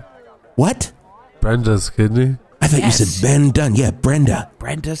 Brenda? What? Brenda's kidney? I thought you said Ben Dunn. Yeah, Brenda.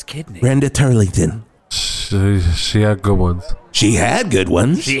 Brenda's kidney. Brenda Turlington. She had good ones. She had good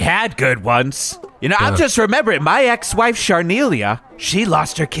ones. She had good ones. You know, I'm just remembering, my ex-wife, Charnelia, she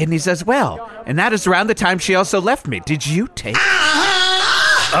lost her kidneys as well. And that is around the time she also left me. Did you take...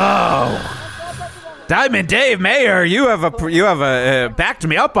 Oh. Diamond Dave Mayer, you have backed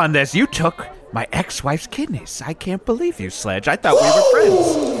me up on this. You took my ex-wife's kidneys. I can't believe you, Sledge. I thought we were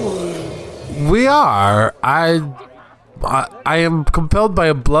friends. We are. I am compelled by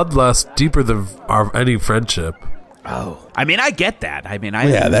a bloodlust deeper than any friendship. Oh, I mean, I get that. I mean,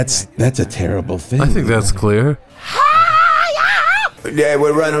 that's a terrible thing. I think that's clear. Yeah,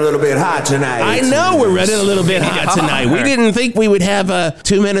 we're running a little bit hot tonight. I know we're running a little bit hot tonight. We didn't think we would have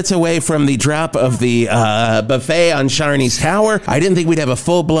 2 minutes away from the drop of the buffet on Sharney's Tower. I didn't think we'd have a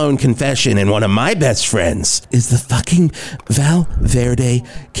full-blown confession, and one of my best friends is the fucking Val Verde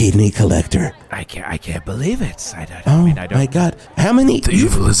kidney collector. I can't believe it. I don't. My God. How many... The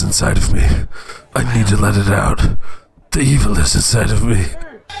evil is inside of me. I need to let it out. The evil is inside of me.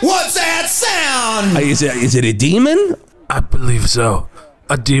 What's that sound? Is it a demon? I believe so.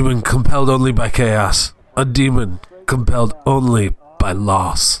 A demon compelled only by chaos. A demon compelled only by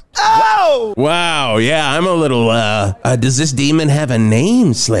loss. Oh! Wow, yeah, I'm a little, does this demon have a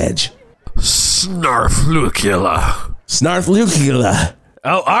name, Sledge? Snarflucula. Snarflucula.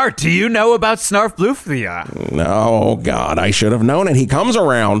 Oh, Art, do you know about Snarflucula? Oh, God, I should have known it. He comes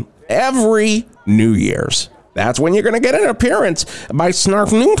around every New Year's. That's when you're going to get an appearance by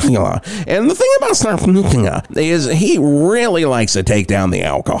Snarfnucula. And the thing about Snarfnucula is he really likes to take down the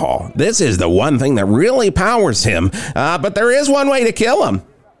alcohol. This is the one thing that really powers him. But there is one way to kill him.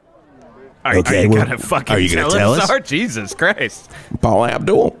 Are you going to fucking tell us? Art? Jesus Christ. Paula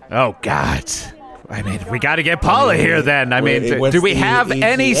Abdul. Oh, God. I mean, we got to get Paula here then. I mean, do we have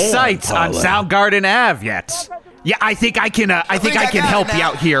any sites on Soundgarden Ave yet? Yeah, I think I can help you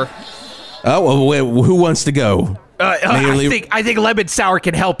out here. Oh, well, who wants to go? I think Lemon Sour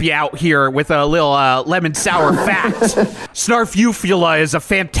can help you out here with a little Lemon Sour fact. Snarflucula is a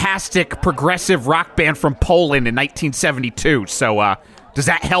fantastic progressive rock band from Poland in 1972. So, does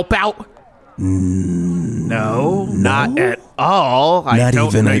that help out? No, not at all. I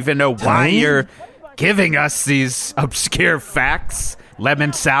don't even know why you're giving us these obscure facts.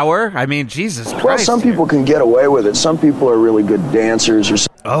 Lemon Sour? I mean, Jesus Christ. Well, some people can get away with it. Some people are really good dancers.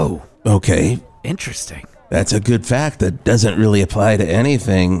 Oh. Okay. Interesting. That's a good fact that doesn't really apply to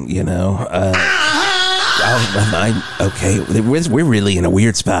anything, you know. Okay, we're really in a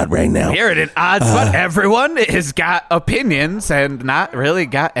weird spot right now. Here at an odd spot, everyone has got opinions and not really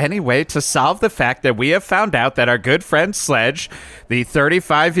got any way to solve the fact that we have found out that our good friend Sledge, the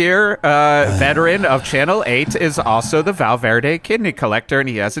 35-year veteran of Channel 8, is also the Val Verde kidney collector, and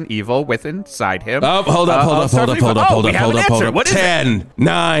he has an evil within inside him. Oh, hold up. What is 10,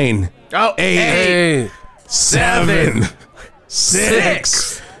 9, 8, 7,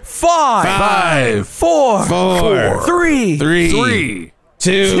 6, 5, 4, 3,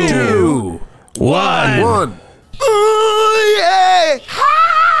 2, 1. Ooh, yeah.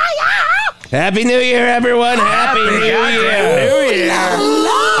 Happy New Year, everyone. Happy New Year.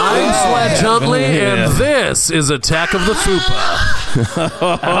 I'm Sledge Huntley, and this is Attack of the Fupa.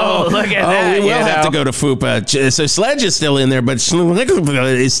 Oh, look at that. We will have to go to Fupa. So Sledge is still in there, but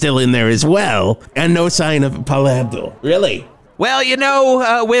Snarflucula is still in there as well. And no sign of Paula Abdul. Really? Well, you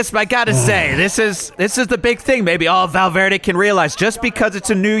know, Wisp, I gotta say, this is the big thing. Maybe all Val Verde can realize. Just because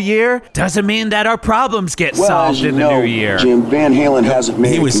it's a new year doesn't mean that our problems get solved in the new year. Jim, Van Halen hasn't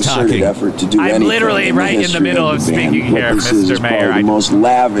made a concerted effort to do anything. I'm literally right in the middle of speaking here, Mr. Mayor. The most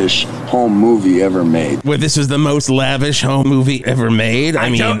lavish home movie ever made. Well, this is the most lavish home movie ever made.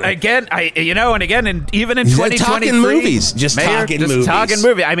 And even in 2023, talking movies, just talking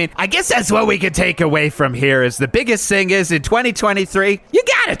movies. I mean, I guess that's what we could take away from here. Is the biggest thing is in 2023, you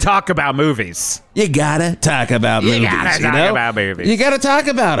gotta talk about movies. You gotta talk about movies. You gotta talk about movies. You gotta talk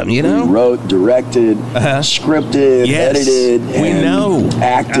about them, you know? We wrote, directed, scripted, edited, and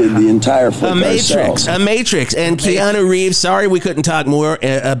acted the entire flick ourselves. A Matrix. And Keanu Reeves, sorry we couldn't talk more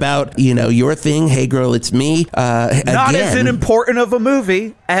about, your thing. Hey, girl, it's me. Not as an important of a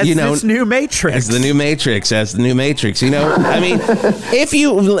movie as this new Matrix. As the new Matrix. I mean,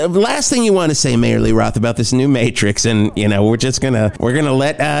 last thing you want to say, Mayor Lee Roth, about this new Matrix, and,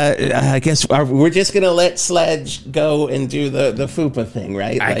 we're gonna let Sledge go and do the FUPA thing,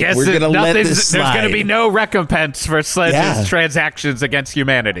 right? I guess we're gonna let this slide. There's gonna be no recompense for Sledge's transactions against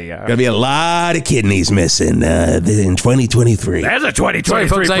humanity. Gonna be a lot of kidneys missing in 2023. That's a 2023 Sorry,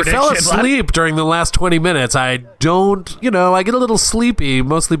 folks, prediction. I fell asleep during the last 20 minutes. I don't, I get a little sleepy,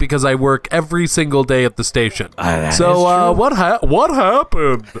 mostly because I work every single day at the station. What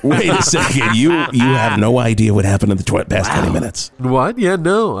happened? Wait a second. You have no idea what happened in the past 20 minutes. What? Yeah,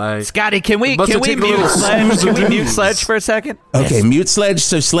 no. Scotty, can we mute Sledge? Can we mute Sledge for a second? Okay, mute Sledge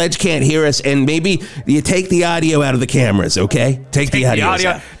so Sledge can't hear us, and maybe you take the audio out of the cameras, okay? Take the audio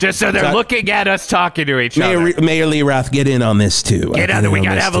out. Just so they're looking at us talking to each other. Mayor Lee Roth, get in on this, too. We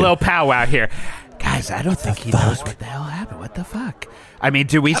gotta have a little powwow here. Guys, I don't think he knows what the hell happened. What the fuck? I mean,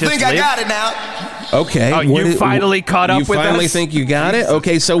 do we just I think live? I got it now. Okay. Oh, you finally caught up with us? You finally think you got it?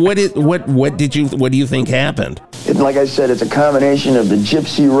 Okay, so what do you think happened? Like I said, it's a combination of the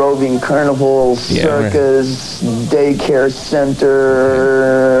gypsy roving carnival, circus, daycare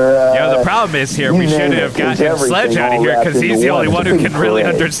center. The problem is here, we should have gotten Sledge out of here because he's the only one who can really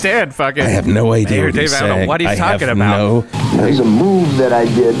understand fucking. I have no idea what he's saying. I don't know what he's talking about. There's a move that I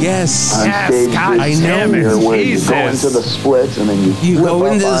did on stage God, I know where you go into the splits and then you go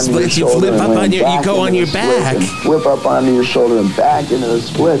into the splits, you flip up on your, you go on your back. Flip up onto your shoulder and back into the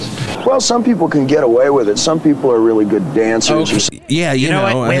splits. Well, some people can get away with it. Some people are really good dancers. Okay. Yeah, you know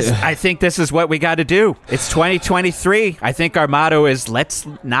what, Wiz, I think this is what we got to do. It's 2023. I think our motto is let's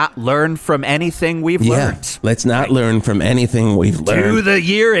not learn from anything we've learned. Let's not learn from anything we've learned. Do the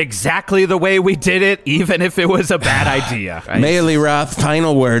year exactly the way we did it, even if it was a bad idea. Right? Mayor Lee Roth,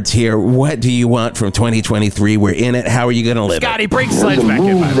 final words here. What do you want from 2023? We're in it. How are you going to live Scotty, bring Sledge back in.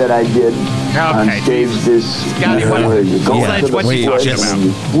 There's a move that I did on stage Scotty, Sledge, what's he talking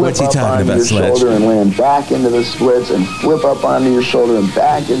about? What's he talking about, Sledge? Shoulder and land back into the splits and whip up onto your shoulder and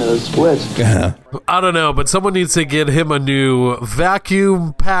back into the splits. I don't know, but someone needs to get him a new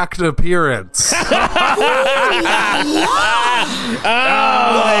vacuum-packed appearance. Oh,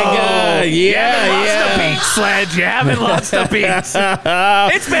 my God. You haven't lost a beat, Sledge. You haven't lost a beat.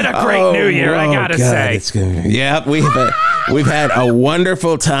 It's been a great new year, I gotta say. We've had a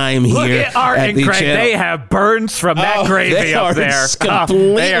wonderful time here. Look at Art and Greg. They have burns from that gravy up there.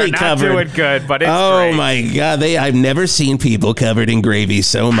 Completely they are not covered. Doing good, but it's great. Oh, my God. I've never seen people covered in gravy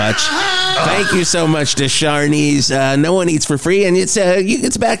so much. Thank you so much to Sharnies. No one eats for free, and it's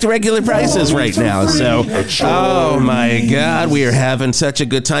back to regular prices right now. So, oh my God, we are having such a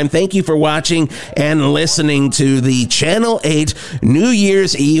good time. Thank you for watching and listening to the Channel 8 New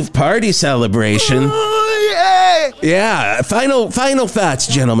Year's Eve party celebration. Yeah. Final thoughts,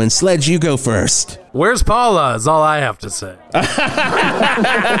 gentlemen. Sledge, you go first. Where's Paula is all I have to say.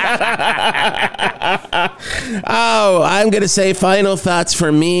 Oh, I'm going to say final thoughts for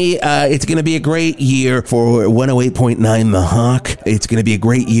me. It's going to be a great year for 108.9 The Hawk. It's going to be a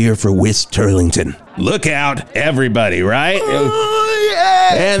great year for Wist Turlington. Look out, everybody, right?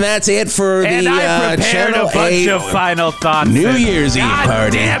 And that's it for and the I prepared Channel a bunch 8 of final thoughts. New Year's Eve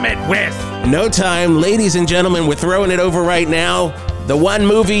party. Damn it, Wist. No time. Ladies and gentlemen, we're throwing it over right now. The one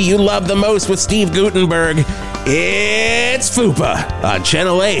movie you love the most with Steve Guttenberg. It's FUPA on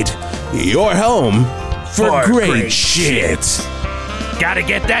Channel 8. Your home for great shit. Gotta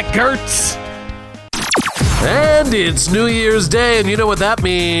get that Gertz. And it's New Year's Day, and you know what that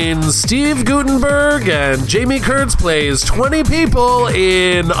means. Steve Guttenberg and Jamie Kurtz plays 20 people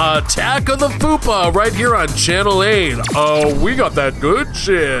in Attack of the FUPA right here on Channel 8. Oh, we got that good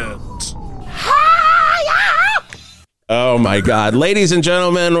shit. Oh, my God. Ladies and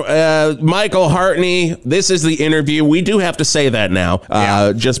gentlemen, Michael Hartney, this is the interview. We do have to say that now,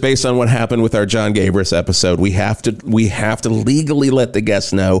 just based on what happened with our John Gabris episode. We have to legally let the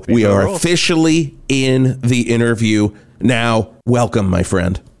guests know we are officially in the interview now. Welcome, my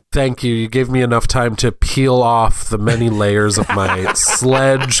friend. Thank you. You gave me enough time to peel off the many layers of my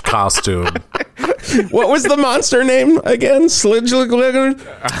Sledge costume. What was the monster name again?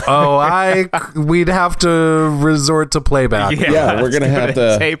 We'd have to resort to playback. Yeah, we're gonna have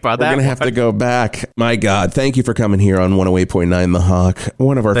to. tape on We're that gonna have to go back. My God, thank you for coming here on 108.9 The Hawk.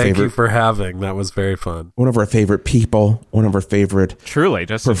 One of our Thank favorite. you for having. That was very fun. One of our favorite people. One of our favorite Truly,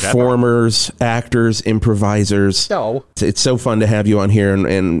 just in general. performers, actors, improvisers. No. It's so fun to have you on here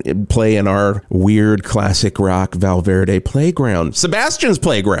and play in our weird classic rock Valverde playground, Sebastian's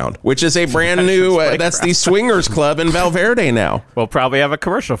Playground, which is a brand new. That's the Swingers Club in Valverde now. We'll probably have a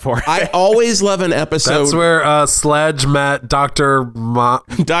commercial for it. I always love an episode. That's where Sledge met Dr.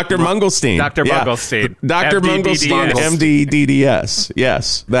 Munglestein. Dr. Munglestein. Dr. Munglestein, MD-DDS.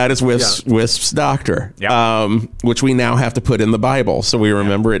 Yes, that is Wisp's doctor, Yep. which we now have to put in the Bible so we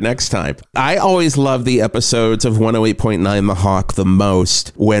remember it next time. I always love the episodes of 108.9 The Hawk the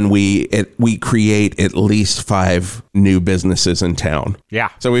most when we create at least 5 new businesses in town. Yeah.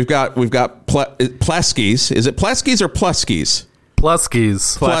 So we've got Pleskie's. Is it Pleskie's or Pluskies?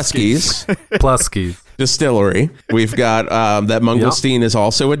 Pluskies. Pluskies. Pluskies. Distillery. We've got that Munglestein is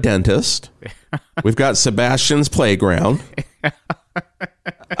also a dentist. We've got Sebastian's Playground.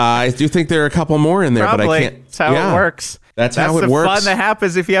 I do think there are a couple more in there, Probably. but I can't. That's how it works. That's how it the works. fun that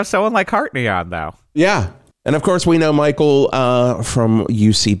happens if you have someone like Hartney on, though. Yeah. And of course, we know Michael from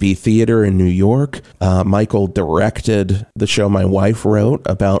UCB Theater in New York. Michael directed the show my wife wrote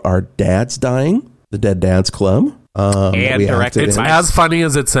about our dads dying, the Dead Dads Club. And directed It's as funny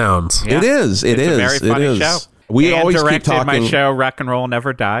as it sounds. It is. It's a very funny show. We and always keep directed talking. my show Rock and Roll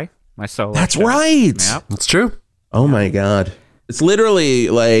Never Die, my solo That's show. right. Yep. It's true. Oh my God. It's literally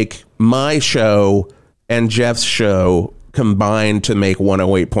like my show and Jeff's show combined to make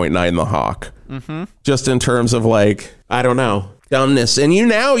 108.9 The Hawk. Mm-hmm. Just in terms of like, I don't know, dumbness. And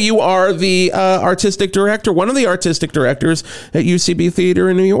you are the artistic director, one of the artistic directors at UCB Theater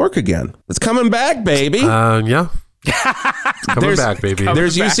in New York again. It's coming back, baby. Yeah. Coming back, baby.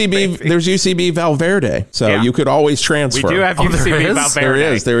 There's UCB Valverde, so you could always transfer. We do have UCB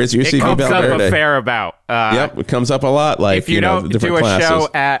Valverde. There is UCB It comes Valverde. up a fair about. Yep, it comes up a lot. Like if you don't different do a classes. show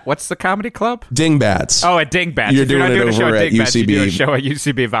at what's the comedy club? Dingbats. Oh, at Dingbats. You're if you're not doing it doing a show over at at Dingbats, you do a UCB. show at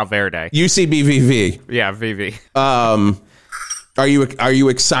UCB Valverde. UCB VV. Yeah, VV. Are you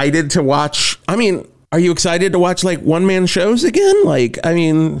excited to watch? I mean, are you excited to watch like one man shows again? Like, I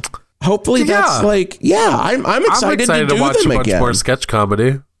mean, hopefully that's like, I'm excited to do watch them a bunch again. more sketch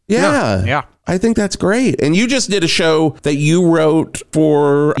comedy. Yeah. I think that's great. And you just did a show that you wrote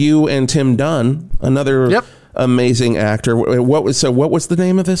for you and Tim Dunn, another amazing actor. What was the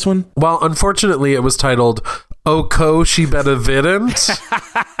name of this one? Well, unfortunately, it was titled Oko She Better Vidn't,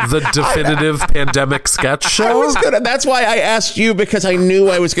 the definitive pandemic sketch show. That's why I asked you, because I knew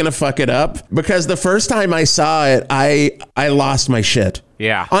I was gonna fuck it up. Because the first time I saw it, I lost my shit.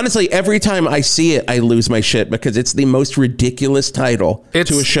 Yeah. Honestly, every time I see it, I lose my shit because it's the most ridiculous title to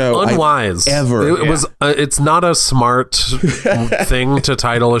a show. Unwise. Ever. It was. It's not a smart thing to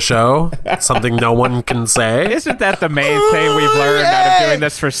title a show. Something no one can say. Isn't that the main thing we've learned out of doing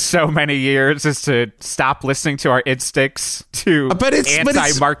this for so many years? Is to stop listening to our instincts to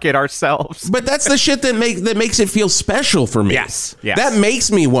anti-market ourselves. But that's the shit that makes it feel special for me. Yes. That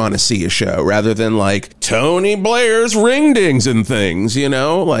makes me want to see a show rather than like Tony Blair's ringdings and things. You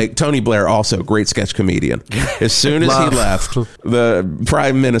know, like Tony Blair, also great sketch comedian. As soon as he left the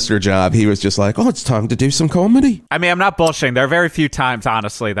prime minister job, he was just like, "Oh, it's time to do some comedy." I mean, I'm not bullshitting. There are very few times,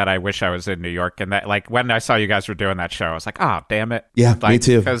 honestly, that I wish I was in New York, and that, like, when I saw you guys were doing that show, I was like, "Oh, damn it!" Yeah, like, me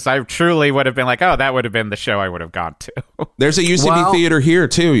too. Because I truly would have been like, "Oh, that would have been the show I would have gone to." There's a UCB theater here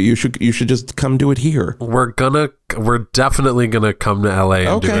too. You should just come do it here. We're definitely gonna come to LA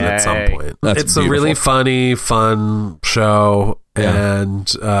and do it at some point. It's beautiful. A really funny, fun show. Yeah.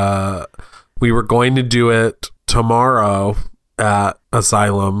 And we were going to do it tomorrow at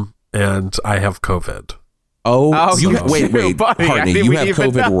Asylum, and I have COVID. Wait, buddy, Hartney, you have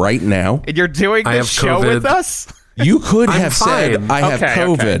COVID right now? And you're doing this show with us? You could have said, I have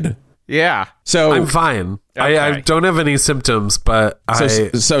COVID. Okay. Yeah. So I'm fine. Okay. I don't have any symptoms, but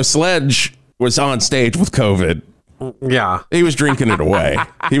So Sledge was on stage with COVID. Yeah. He was drinking it away.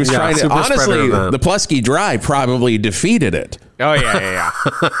 He was trying to. Honestly, the Plusky Dry probably defeated it. Oh, yeah.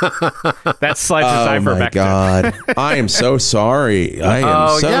 That's Sledge's ivermectin. Oh, my God. I am so sorry. I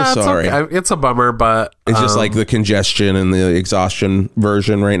am sorry. Okay. It's a bummer, but... It's just like the congestion and the exhaustion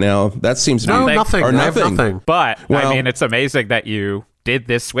version right now. That seems to be... nothing. Or nothing. But, I mean, it's amazing that you did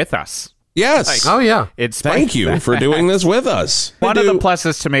this with us. Yes. Thank you for doing this with us. One of the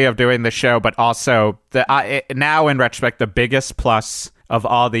pluses to me of doing the show, but also now in retrospect, the biggest plus of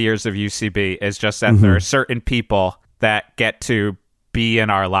all the years of UCB is just that there are certain people that get to be in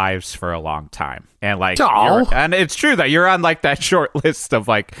our lives for a long time. And like, Aw. and it's true that you're on like that short list of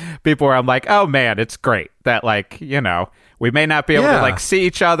like people where I'm like, oh man, it's great that like, you know, we may not be able to like see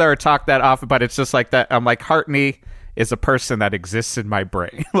each other or talk that often, but it's just like that. I'm like, Hartney is a person that exists in my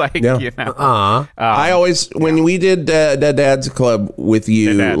brain. Like, you know, I always, when we did the Dad's Club with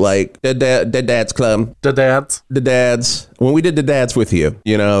you, like the Dad's Club, the Dads, when we did the Dads with you,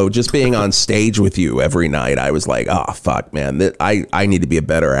 you know, just being on stage with you every night, I was like, oh, fuck, man, I need to be a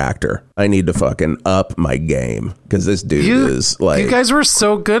better actor. I need to fucking up my game because this dude is like. You guys were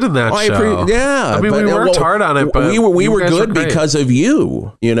so good in that show. Yeah. I mean, we worked hard on it, but we were good because of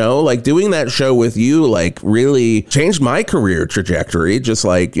you, you know, like doing that show with you, like really changed my career trajectory. Just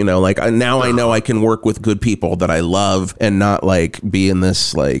like, you know, like now I know I can work with good people that I love and not like be in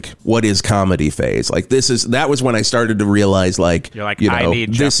this like what is comedy phase. Like that was when I started to reali's like, you're like, you know, I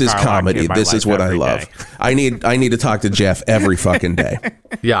need this Jeff is Garlock comedy. in my This is life what I every love. day. I need to talk to Jeff every fucking day.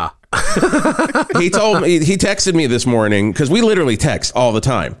 Yeah. He told me, he texted me this morning because we literally text all the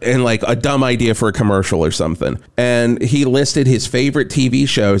time and like a dumb idea for a commercial or something. And he listed his favorite TV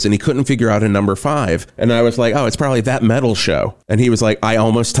shows and he couldn't figure out a number 5. And I was like, oh, it's probably that metal show. And he was like, I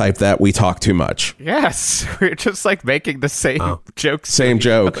almost typed that. We talk too much. Yes. We're just like making the same jokes. Same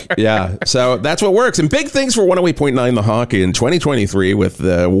joke. Yeah. So that's what works. And big things for 108.9 The Hawk in 2023 with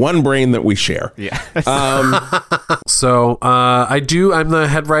the one brain that we share. Yeah. So I'm the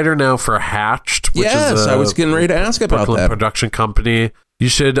head writer now for Hatched, which is I was getting ready to ask about Brooklyn that production company. You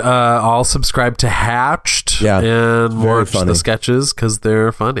should all subscribe to Hatched and watch the sketches because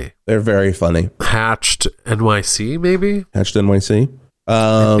they're funny. They're very funny. Hatched NYC, maybe? Hatched NYC?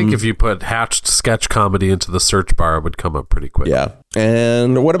 I think if you put Hatched sketch comedy into the search bar, it would come up pretty quick. Yeah.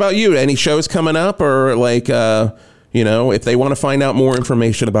 And what about you? Any shows coming up or like, you know, if they want to find out more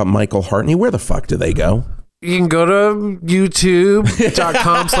information about Michael Hartney, where the fuck do they go? You can go to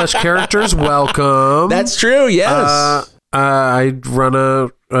youtube.com/characters welcome. That's true, yes. I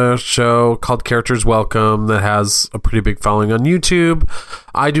run a show called Characters Welcome that has a pretty big following on YouTube.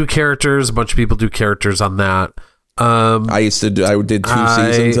 I do characters. A bunch of people do characters on that. I did 2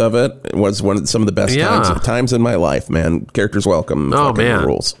 seasons of it. It was some of the best times in my life, man. Characters Welcome. Oh, man.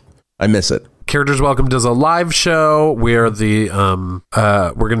 Rules. I miss it. Characters Welcome does a live show. We're going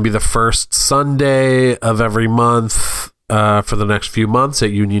to be the first Sunday of every month for the next few months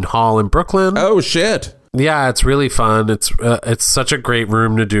at Union Hall in Brooklyn. Oh shit! Yeah, it's really fun. It's such a great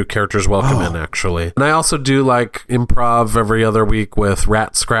room to do Characters Welcome in, actually. And I also do like improv every other week with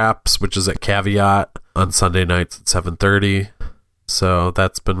Rat Scraps, which is at Caveat on Sunday nights at 7:30. So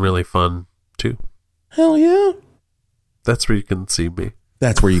that's been really fun too. Hell yeah! That's where you can see me.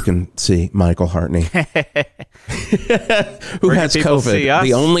 That's where you can see Michael Hartney, who has COVID.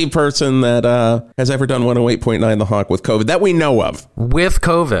 The only person that has ever done 108.9 The Hawk with COVID that we know of. With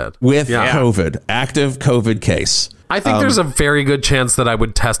COVID. COVID. Active COVID case. I think there's a very good chance that I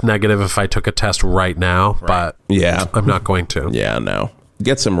would test negative if I took a test right now, but I'm not going to. Yeah, no.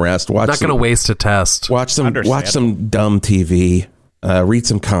 Get some rest. I'm not going to waste a test. Watch some dumb TV. Read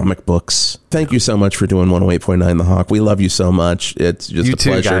some comic books. Thank you so much for doing 108.9 The Hawk. We love you so much. It's just a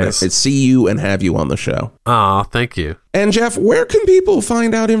pleasure to see you and have you on the show. Aw, thank you. And Jeff, where can people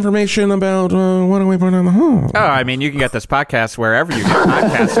find out information about 108.9 The Hawk? Oh, I mean, you can get this podcast wherever you get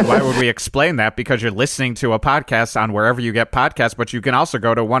podcasts. And why would we explain that? Because you're listening to a podcast on wherever you get podcasts, but you can also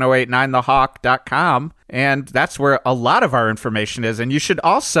go to 1089thehawk.com. And that's where a lot of our information is. And you should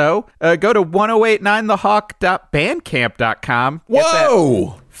also go to 1089thehawk.bandcamp.com.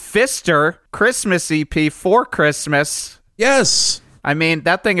 Whoa! Fister Christmas EP for Christmas. Yes. I mean,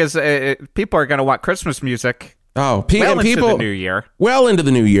 that thing is, people are going to want Christmas music. Oh, into the new year. Well into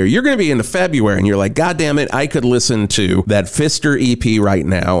the new year. You're going to be into February and you're like, God damn it, I could listen to that Fister EP right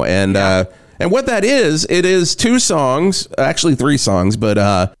now. And what that is, it is 2 songs, actually 3 songs,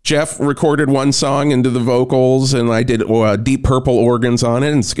 but Jeff recorded 1 song into the vocals and I did Deep Purple organs on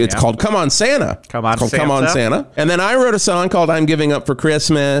it. And it's called Come On Santa. Come On Santa. And then I wrote a song called I'm Giving Up for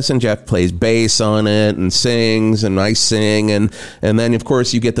Christmas and Jeff plays bass on it and sings and I sing. And then, of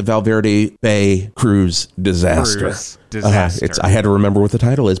course, you get the Valverde Bay Cruise Disaster. I had to remember what the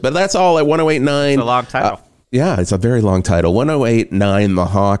title is, but that's all at 1089. It's a long title. Yeah, it's a very long title.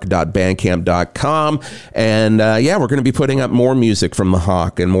 1089thehawk.bandcamp.com. And we're going to be putting up more music from The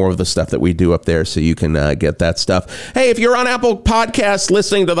Hawk and more of the stuff that we do up there so you can get that stuff. Hey, if you're on Apple Podcasts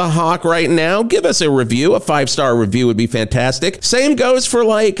listening to The Hawk right now, give us a review. A 5-star review would be fantastic. Same goes for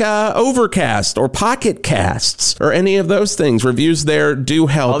like Overcast or Pocket Casts or any of those things. Reviews there do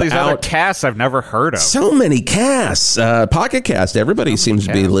help. All these other casts I've never heard of. So many casts. Pocket Cast. Everybody seems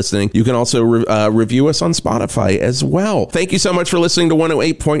to be listening. You can also review us on Spotify. Spotify as well. Thank you so much for listening to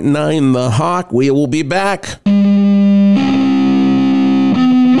 108.9 The Hawk. We will be back.